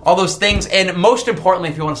 Disappointing. All those things. And most importantly,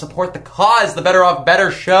 if you want to support the cause, the Better Off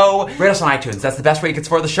Better show, rate us on iTunes. That's the best way you can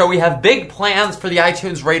support the show. We have big plans for the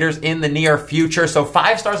iTunes raters in the near future. So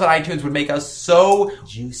 5 stars on iTunes would make us so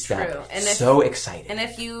juiced True. up. And So excited. And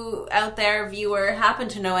if you out there, viewer, happen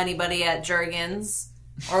to know anybody at Jergens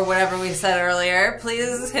or whatever we said earlier,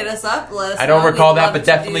 please hit us up. Let us I don't know. recall We'd that, love but to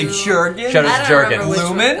definitely do- Jergens? Shout I out don't to remember Jergens. which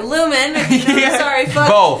Lumen? one. Lumen. No, Yeah. sorry. Fuck,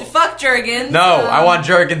 Both. Fuck Jergens. No, I want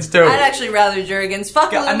Jergens too. I'd actually rather Jergens.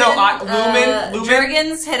 Fuck Yeah, Lumen. no, Lumen.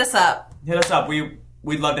 Jergens, hit us up. Hit us up.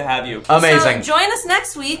 We'd love to have you. Amazing. So join us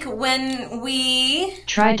next week when we...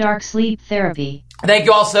 Try Dark Sleep Therapy. Thank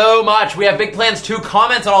you all so much. We have big plans to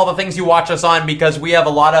comment on all the things you watch us on because we have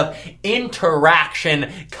a lot of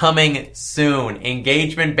interaction coming soon.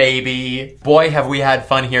 Engagement, baby. Boy, have we had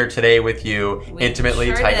fun here today with you. We Intimately,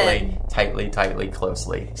 sure tightly,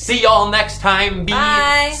 closely. See y'all next time. Be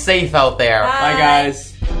Bye. safe out there. Bye,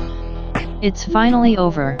 guys. It's finally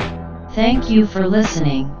over. Thank you for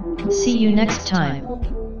listening. See you next time.